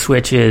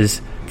switch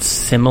is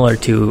similar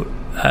to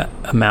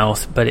a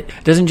mouse, but it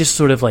doesn't just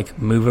sort of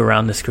like move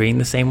around the screen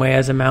the same way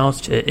as a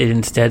mouse. It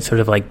instead sort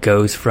of like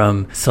goes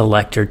from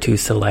selector to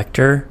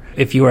selector.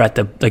 If you were at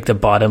the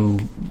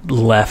bottom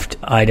left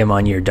item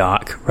on your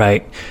dock,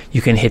 right, you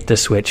can hit the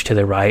switch to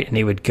the right and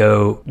it would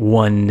go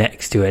one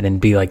next to it and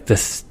be like the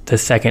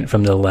second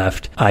from the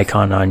left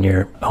icon on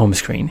your home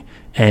screen.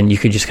 And you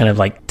could just kind of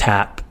like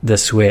tap the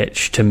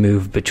switch to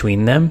move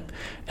between them.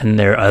 And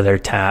there are other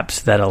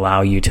taps that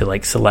allow you to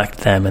like select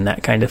them and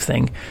that kind of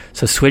thing.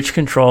 So switch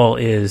control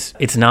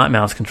it's not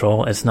mouse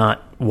control. It's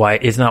not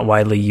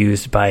widely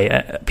used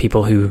by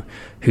people who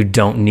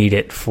don't need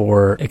it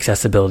for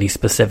accessibility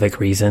specific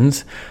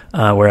reasons.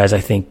 Whereas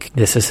I think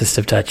this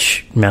assistive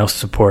touch mouse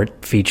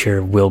support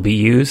feature will be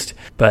used.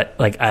 But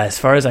like as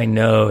far as I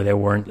know, there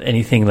weren't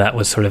anything that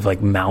was sort of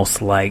like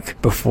mouse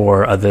like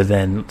before other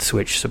than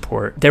switch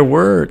support. There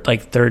were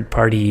like third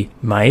party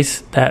mice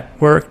that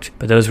worked,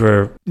 but those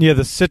were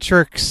the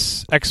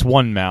Citrix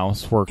X1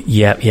 mouse worked.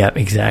 Yep,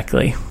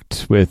 exactly.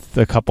 With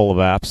a couple of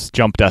apps,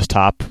 Jump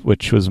Desktop,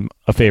 which was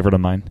a favorite of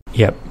mine.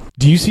 Yep.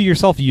 Do you see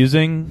yourself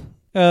using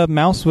a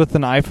mouse with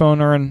an iPhone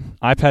or an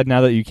iPad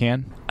now that you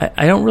can?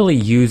 I don't really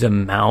use a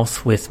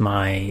mouse with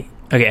my...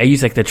 Okay, I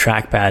use like the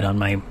trackpad on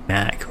my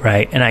Mac,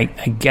 right? And I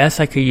guess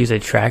I could use a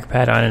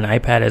trackpad on an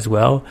iPad as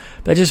well.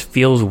 That just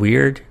feels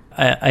weird.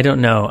 I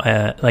don't know.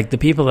 Like the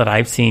people that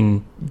I've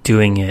seen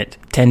doing it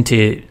tend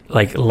to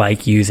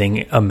like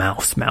using a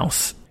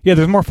mouse. Yeah,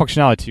 there's more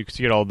functionality too because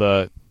you get all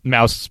the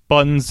mouse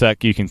buttons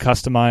that you can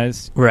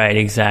customize. Right,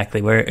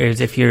 exactly. Whereas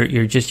if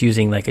you're just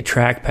using like a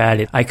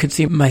trackpad, I could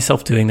see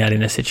myself doing that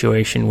in a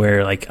situation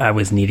where like I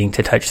was needing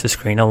to touch the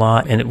screen a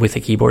lot and with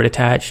a keyboard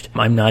attached.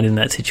 I'm not in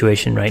that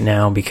situation right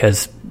now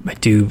because I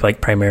do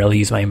like primarily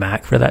use my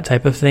Mac for that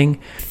type of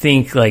thing. I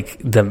think like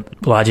the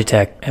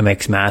Logitech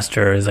MX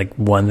Master is like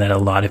one that a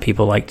lot of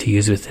people like to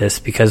use with this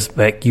because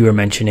like you were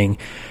mentioning,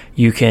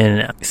 you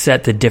can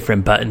set the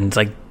different buttons.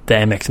 Like the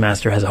MX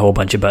Master has a whole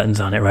bunch of buttons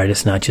on it, right?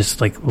 It's not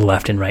just like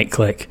left and right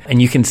click.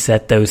 And you can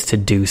set those to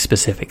do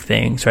specific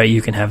things, right?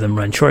 You can have them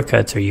run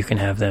shortcuts or you can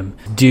have them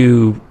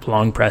do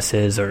long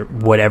presses or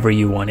whatever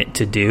you want it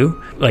to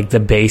do. Like the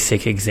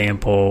basic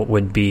example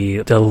would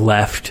be the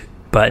left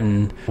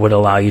button would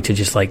allow you to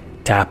just like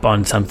tap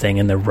on something,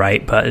 and the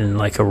right button,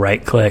 like a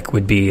right click,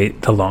 would be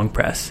the long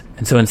press.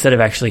 And so instead of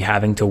actually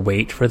having to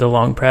wait for the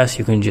long press,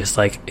 you can just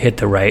like hit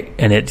the right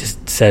and it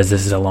just says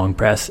this is a long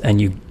press,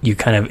 and you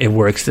kind of, it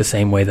works the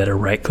same way that a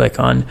right click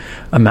on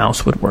a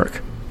mouse would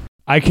work.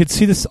 I could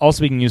see this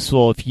also being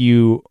useful if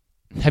you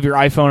have your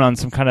iPhone on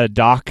some kind of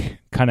dock,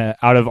 kind of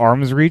out of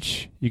arm's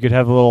reach. You could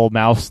have a little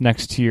mouse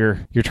next to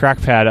your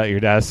trackpad at your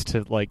desk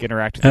to like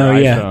interact with your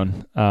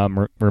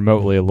iPhone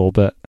remotely a little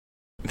bit.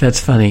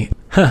 That's funny.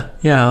 Huh.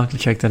 Yeah, I'll have to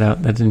check that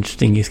out. That's an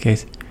interesting use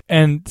case.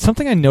 And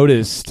something I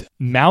noticed,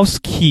 mouse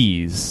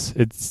keys,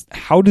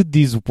 how did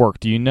these work?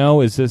 Do you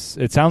know? It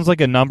sounds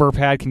like a number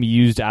pad can be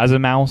used as a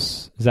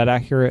mouse. Is that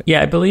accurate?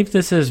 Yeah, I believe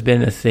this has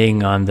been a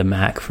thing on the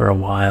Mac for a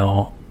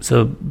while.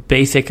 So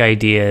basic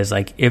idea is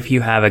like if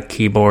you have a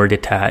keyboard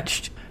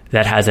attached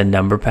that has a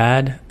number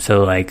pad,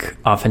 so like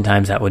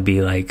oftentimes that would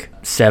be like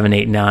 7,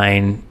 8,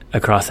 9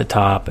 across the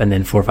top, and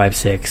then 4, 5,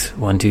 6,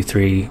 1, 2,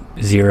 3,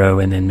 0,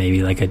 and then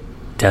maybe like a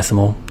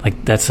decimal.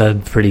 Like that's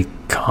a pretty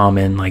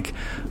common like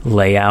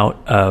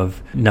layout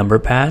of number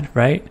pad,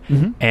 right?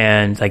 Mm-hmm.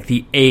 And like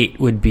the 8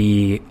 would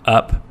be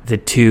up, the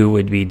 2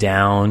 would be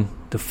down,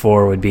 the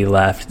 4 would be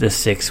left, the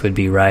 6 would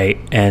be right,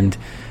 and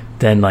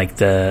then like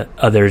the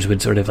others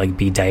would sort of like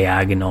be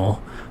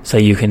diagonal. So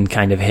you can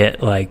kind of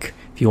hit like,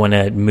 if you want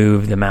to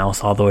move the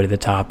mouse all the way to the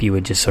top, you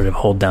would just sort of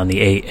hold down the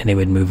 8 and it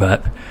would move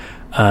up.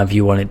 If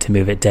you wanted to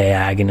move it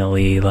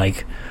diagonally,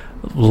 like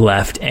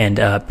left and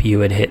up, you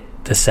would hit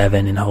the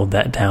 7 and hold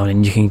that down.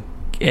 And you can,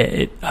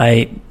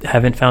 I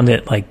haven't found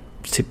it like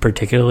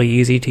particularly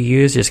easy to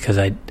use just because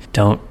I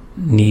don't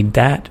need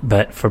that.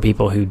 But for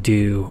people who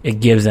do, it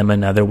gives them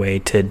another way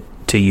to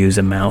use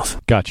a mouse.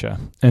 Gotcha.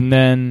 And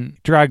then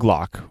drag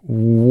lock.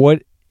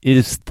 What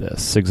is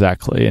this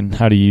exactly and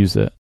how do you use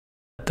it?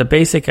 The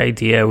basic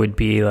idea would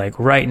be like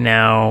right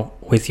now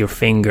with your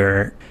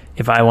finger,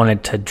 if I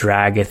wanted to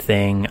drag a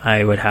thing,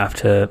 I would have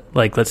to,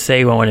 like, let's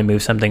say I want to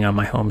move something on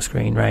my home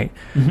screen, right?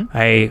 Mm-hmm.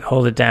 I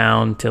hold it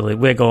down till it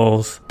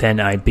wiggles, then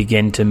I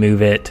begin to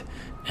move it.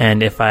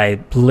 And if I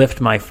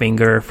lift my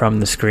finger from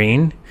the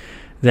screen,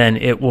 then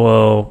it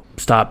will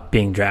stop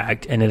being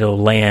dragged and it'll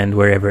land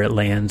wherever it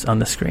lands on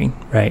the screen,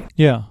 right?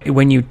 Yeah.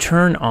 When you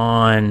turn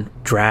on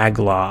drag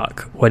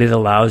lock, what it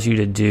allows you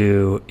to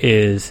do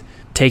is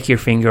take your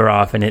finger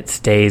off and it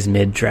stays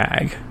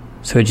mid-drag.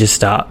 So it just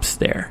stops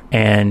there.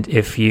 And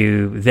if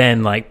you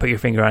then like put your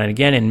finger on it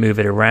again and move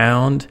it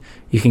around,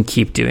 you can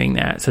keep doing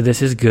that. So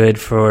this is good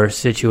for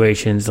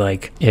situations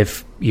like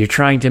if you're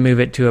trying to move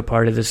it to a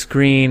part of the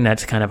screen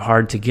that's kind of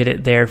hard to get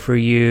it there for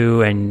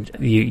you, and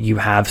you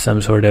have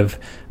some sort of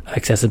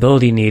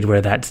accessibility need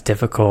where that's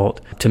difficult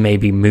to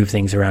maybe move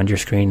things around your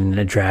screen in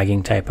a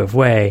dragging type of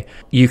way.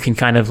 You can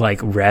kind of like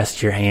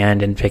rest your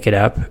hand and pick it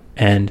up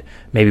and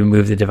maybe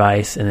move the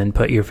device and then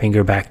put your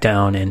finger back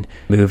down and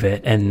move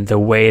it. And the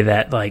way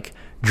that like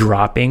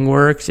dropping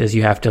works is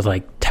you have to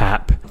like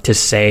tap to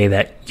say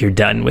that you're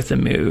done with the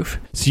move.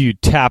 So you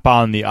tap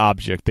on the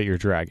object that you're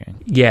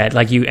dragging. Yeah,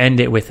 like you end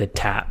it with a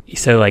tap.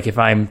 So like if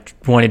I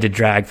wanted to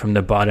drag from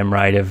the bottom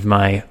right of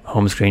my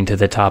home screen to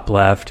the top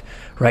left,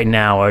 right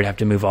now I would have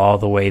to move all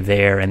the way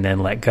there and then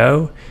let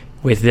go.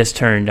 With this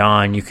turned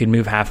on, you could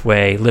move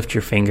halfway, lift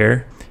your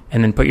finger,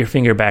 and then put your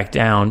finger back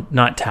down,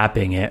 not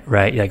tapping it,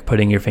 right? Like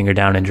putting your finger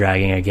down and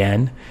dragging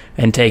again,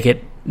 and take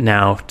it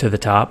now to the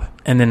top.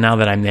 And then now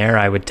that I'm there,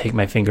 I would take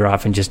my finger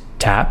off and just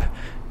tap,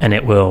 and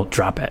it will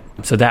drop it.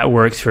 So that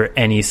works for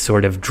any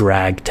sort of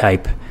drag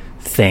type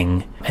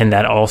thing. And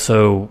that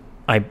also,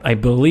 I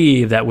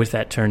believe that with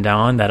that turned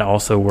on, that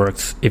also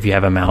works if you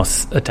have a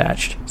mouse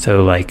attached.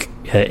 So like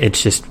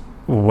it's just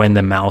when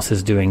the mouse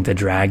is doing the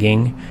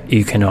dragging,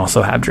 you can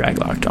also have drag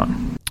locked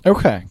on.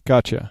 Okay,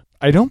 gotcha.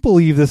 I don't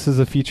believe this is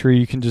a feature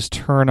you can just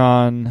turn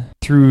on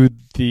through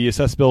the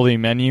accessibility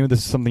menu. This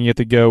is something you have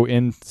to go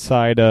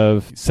inside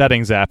of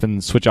Settings app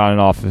and switch on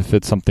and off if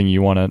it's something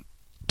you want to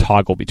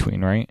toggle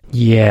between, right?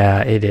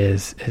 Yeah, it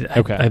is.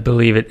 Okay. I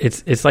believe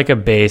it's like a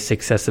base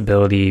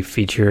accessibility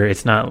feature.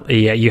 It's not,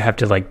 yeah, you have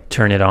to like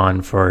turn it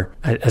on for,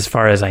 as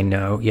far as I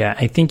know. Yeah,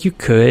 I think you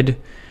could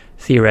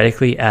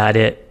theoretically add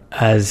it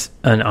as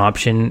an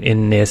option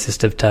in the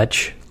assistive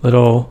touch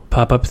little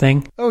pop-up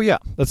thing. Oh yeah,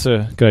 that's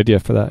a good idea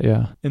for that.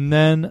 Yeah, and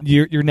then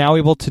you're now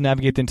able to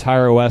navigate the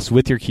entire OS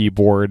with your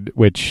keyboard,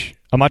 which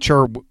I'm not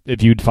sure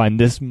if you'd find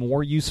this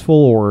more useful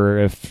or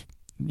if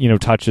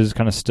touch is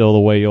kind of still the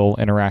way you'll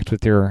interact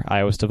with your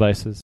iOS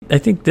devices. I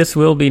think this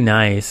will be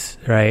nice,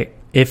 right?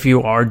 If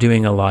you are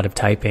doing a lot of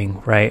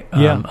typing, right?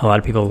 Yeah. A lot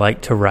of people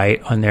like to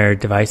write on their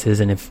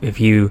devices, and if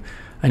you,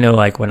 I know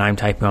like when I'm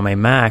typing on my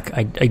Mac,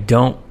 I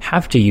don't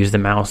have to use the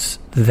mouse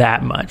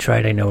that much,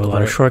 right? I know a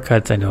lot of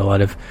shortcuts. I know a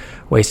lot of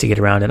ways to get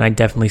around it. And I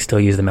definitely still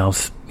use the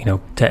mouse,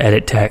 to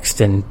edit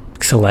text and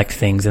select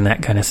things and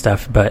that kind of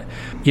stuff. But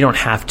you don't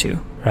have to,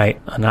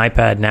 right? On an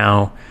iPad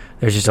now,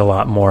 there's just a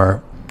lot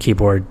more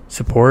keyboard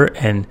support.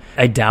 And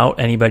I doubt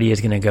anybody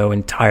is going to go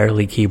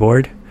entirely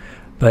keyboard.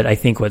 But I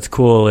think what's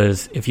cool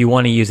is if you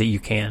want to use it, you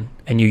can.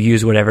 And you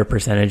use whatever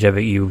percentage of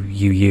it you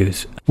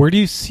use. Where do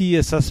you see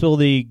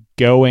accessibility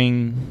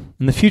going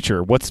in the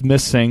future? What's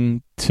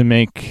missing to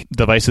make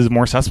devices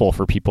more accessible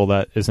for people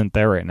that isn't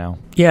there right now?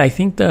 Yeah, I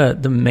think the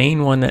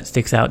main one that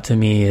sticks out to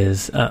me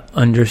is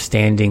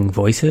understanding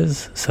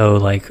voices. So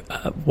like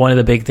one of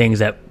the big things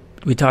that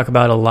we talk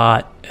about a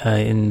lot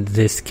in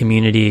this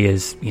community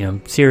is,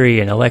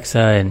 Siri and Alexa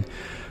and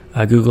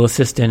Google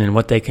Assistant and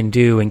what they can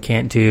do and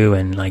can't do,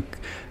 and like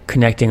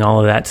connecting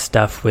all of that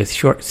stuff with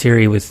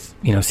Siri with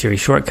Siri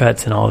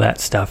shortcuts and all that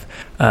stuff,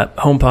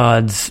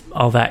 HomePods,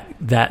 all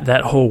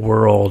that whole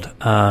world.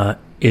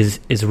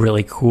 is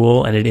really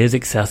cool, and it is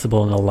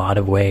accessible in a lot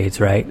of ways,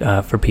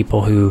 right? For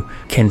people who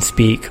can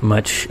speak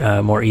much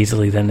more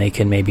easily than they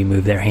can maybe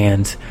move their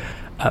hands.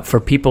 For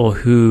people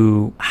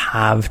who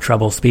have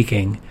trouble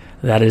speaking,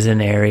 that is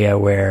an area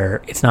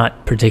where it's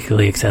not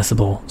particularly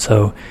accessible.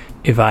 So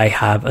if I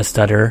have a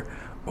stutter,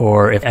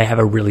 or if I have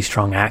a really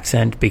strong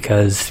accent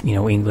because,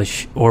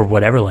 English or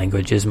whatever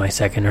language is my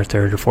second or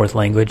third or fourth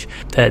language,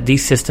 that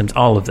these systems,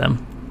 all of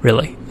them,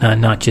 really,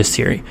 not just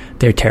Siri,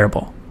 they're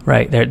terrible,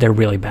 right? They're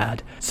really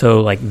bad.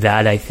 So like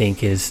that, I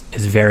think is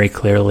very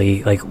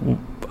clearly like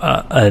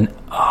an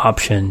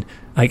option,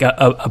 like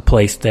a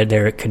place that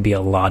there could be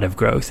a lot of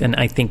growth. And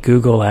I think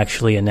Google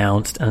actually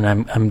announced, and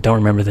I don't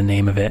remember the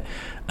name of it,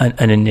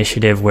 an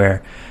initiative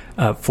where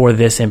for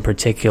this in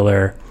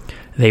particular,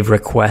 they've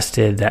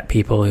requested that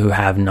people who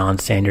have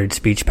non-standard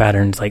speech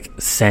patterns like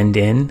send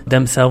in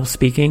themselves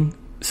speaking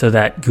so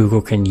that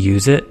Google can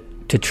use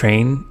it to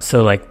train.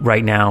 So like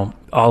right now,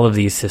 all of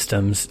these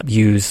systems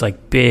use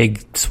like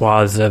big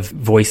swaths of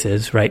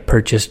voices, right?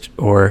 Purchased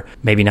or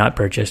maybe not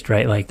purchased,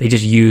 right? Like they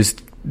just use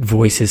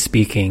voices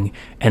speaking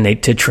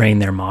and to train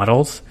their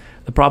models.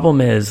 The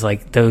problem is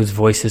like those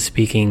voices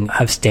speaking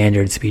have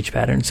standard speech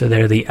patterns. So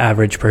they're the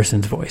average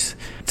person's voice.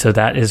 So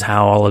that is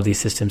how all of these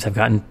systems have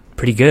gotten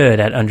pretty good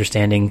at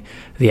understanding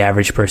the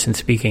average person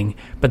speaking,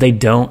 but they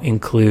don't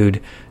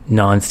include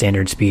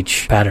non-standard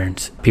speech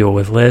patterns. People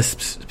with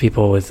lisps,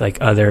 people with like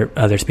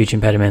other speech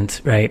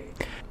impediments, right?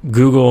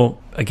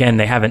 Google, again,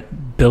 they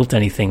haven't built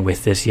anything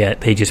with this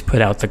yet. They just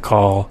put out the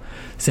call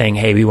saying,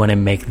 hey, we want to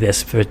make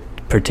this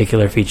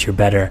particular feature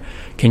better.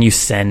 Can you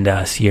send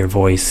us your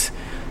voice?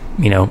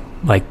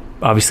 Like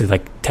obviously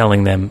like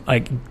telling them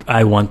like,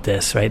 I want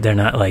this, right? They're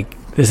not like,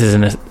 this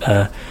isn't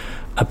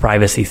a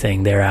privacy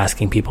thing. They're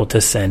asking people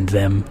to send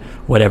them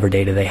whatever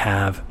data they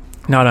have,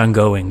 not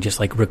ongoing, just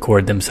like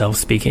record themselves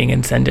speaking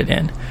and send it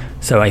in.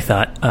 So I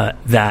thought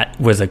that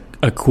was a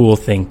cool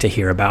thing to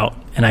hear about.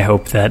 And I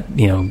hope that,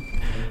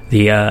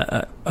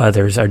 the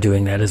others are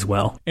doing that as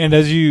well. And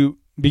as you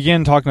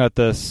began talking about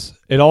this,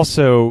 it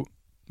also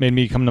made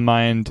me come to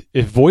mind,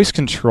 if voice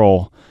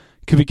control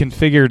could be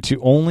configured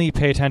to only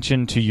pay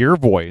attention to your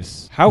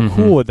voice, how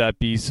cool would that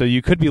be? So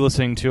you could be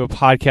listening to a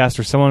podcast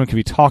or someone could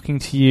be talking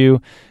to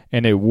you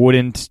and it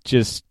wouldn't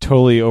just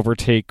totally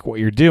overtake what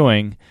you're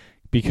doing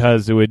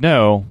because it would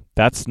know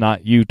that's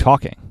not you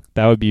talking.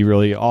 That would be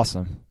really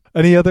awesome.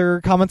 Any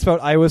other comments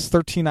about iOS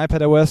 13,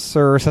 iPadOS,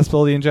 or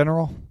accessibility in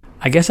general?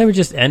 I guess I would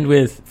just end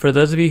with, for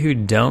those of you who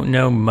don't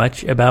know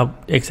much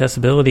about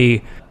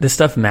accessibility, this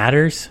stuff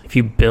matters. If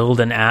you build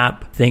an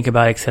app, think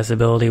about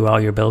accessibility while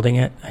you're building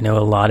it. I know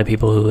a lot of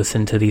people who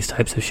listen to these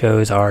types of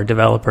shows are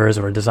developers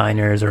or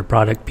designers or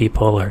product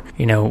people or,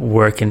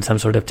 work in some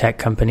sort of tech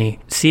company.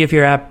 See if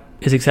your app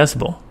is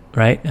accessible,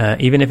 right?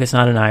 Even if it's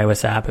not an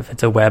iOS app, if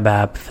it's a web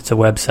app, if it's a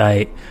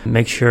website,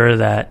 make sure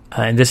that,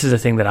 and this is a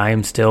thing that I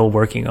am still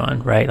working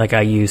on, right? Like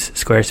I use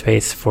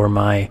Squarespace for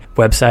my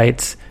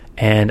websites,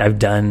 and I've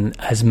done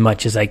as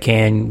much as I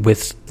can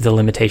with the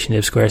limitation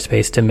of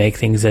Squarespace to make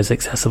things as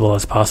accessible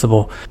as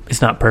possible.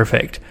 It's not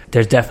perfect.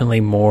 There's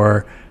definitely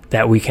more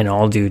that we can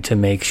all do to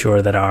make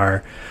sure that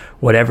our,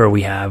 whatever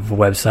we have,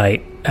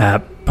 website,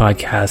 app,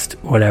 podcast,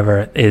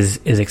 whatever,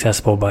 is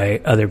accessible by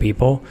other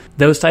people.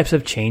 Those types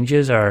of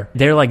changes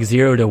they're like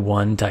 0 to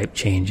 1 type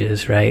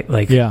changes, right?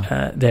 Like,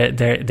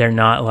 they're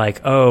not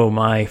like, oh,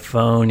 my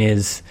phone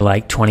is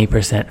like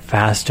 20%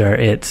 faster.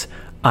 It's,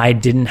 I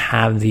didn't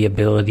have the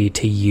ability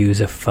to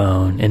use a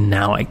phone and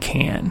now I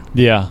can.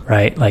 Yeah.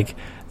 Right? Like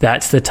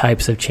that's the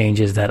types of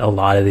changes that a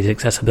lot of these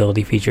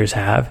accessibility features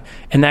have.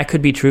 And that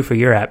could be true for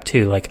your app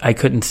too. Like I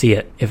couldn't see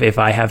it. If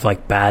I have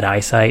like bad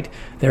eyesight,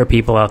 there are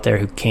people out there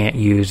who can't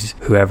use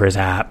whoever's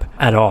app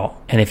at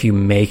all. And if you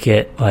make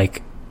it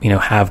like,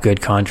 have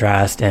good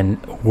contrast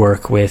and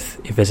work with,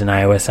 if it's an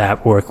iOS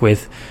app, work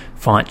with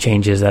font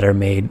changes that are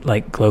made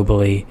like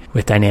globally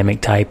with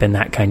dynamic type and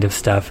that kind of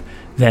stuff,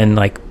 then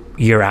like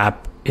your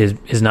app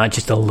is not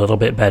just a little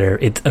bit better,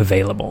 it's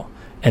available.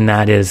 And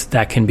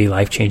that can be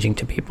life-changing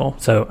to people.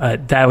 So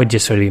that would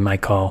just sort of be my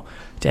call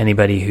to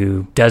anybody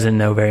who doesn't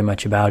know very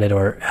much about it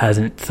or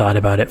hasn't thought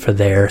about it for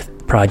their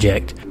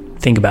project.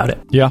 Think about it.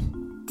 Yeah.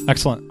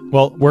 Excellent.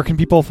 Well, where can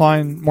people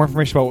find more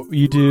information about what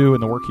you do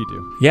and the work you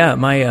do? Yeah,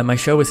 my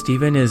show with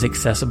Steven is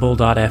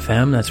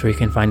accessible.fm. That's where you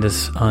can find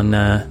us on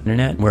the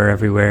internet. We're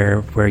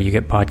everywhere where you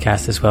get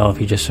podcasts as well if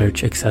you just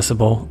search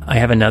Accessible. I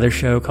have another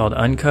show called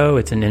Unco.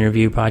 It's an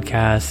interview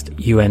podcast,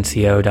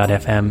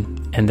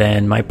 unco.fm. And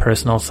then my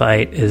personal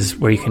site is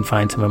where you can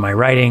find some of my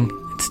writing.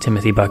 It's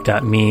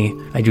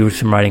timothybuck.me. I do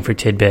some writing for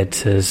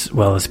Tidbits as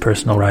well as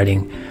personal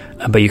writing.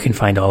 But you can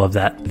find all of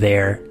that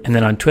there. And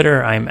then on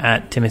Twitter, I'm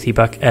at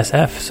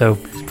TimothyBuckSF. So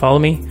follow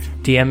me,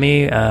 DM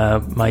me.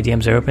 My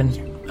DMs are open.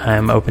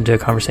 I'm open to a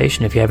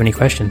conversation if you have any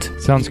questions.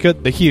 Sounds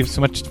good. Thank you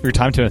so much for your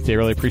time, Timothy. I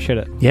really appreciate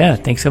it. Yeah,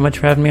 thanks so much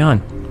for having me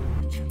on.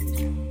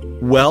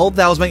 Well,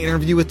 that was my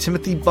interview with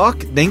Timothy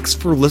Buck. Thanks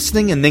for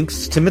listening, and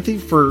thanks to Timothy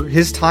for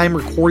his time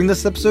recording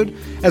this episode.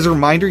 As a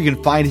reminder, you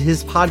can find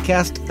his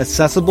podcast,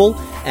 Accessible,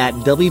 at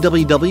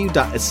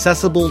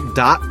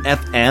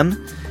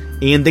www.accessible.fm.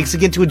 And thanks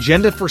again to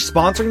Agenda for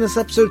sponsoring this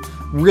episode.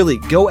 Really,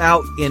 go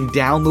out and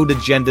download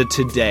Agenda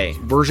today.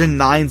 Version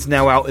 9's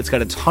now out. It's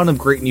got a ton of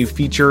great new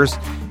features,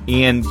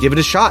 and give it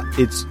a shot.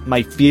 It's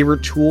my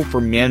favorite tool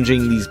for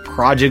managing these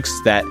projects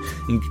that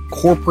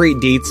incorporate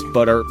dates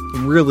but are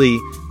really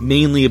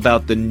mainly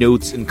about the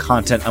notes and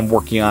content I'm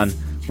working on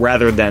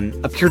rather than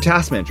a pure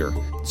task manager.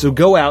 So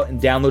go out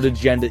and download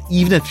Agenda,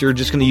 even if you're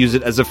just going to use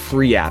it as a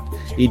free app.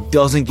 It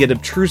doesn't get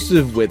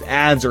obtrusive with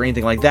ads or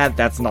anything like that.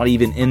 That's not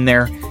even in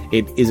there.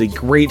 It is a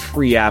great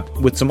free app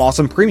with some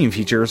awesome premium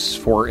features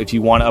for if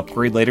you want to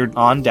upgrade later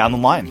on down the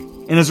line.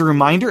 And as a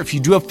reminder, if you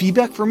do have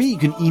feedback for me, you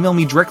can email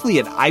me directly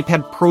at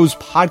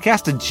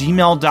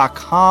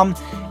iPadProsPodcast@gmail.com.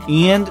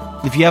 And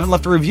if you haven't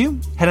left a review,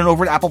 head on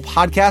over to Apple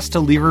Podcasts to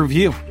leave a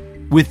review.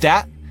 With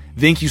that,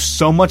 thank you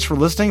so much for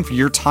listening, for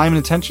your time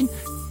and attention.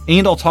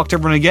 And I'll talk to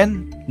everyone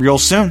again real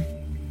soon.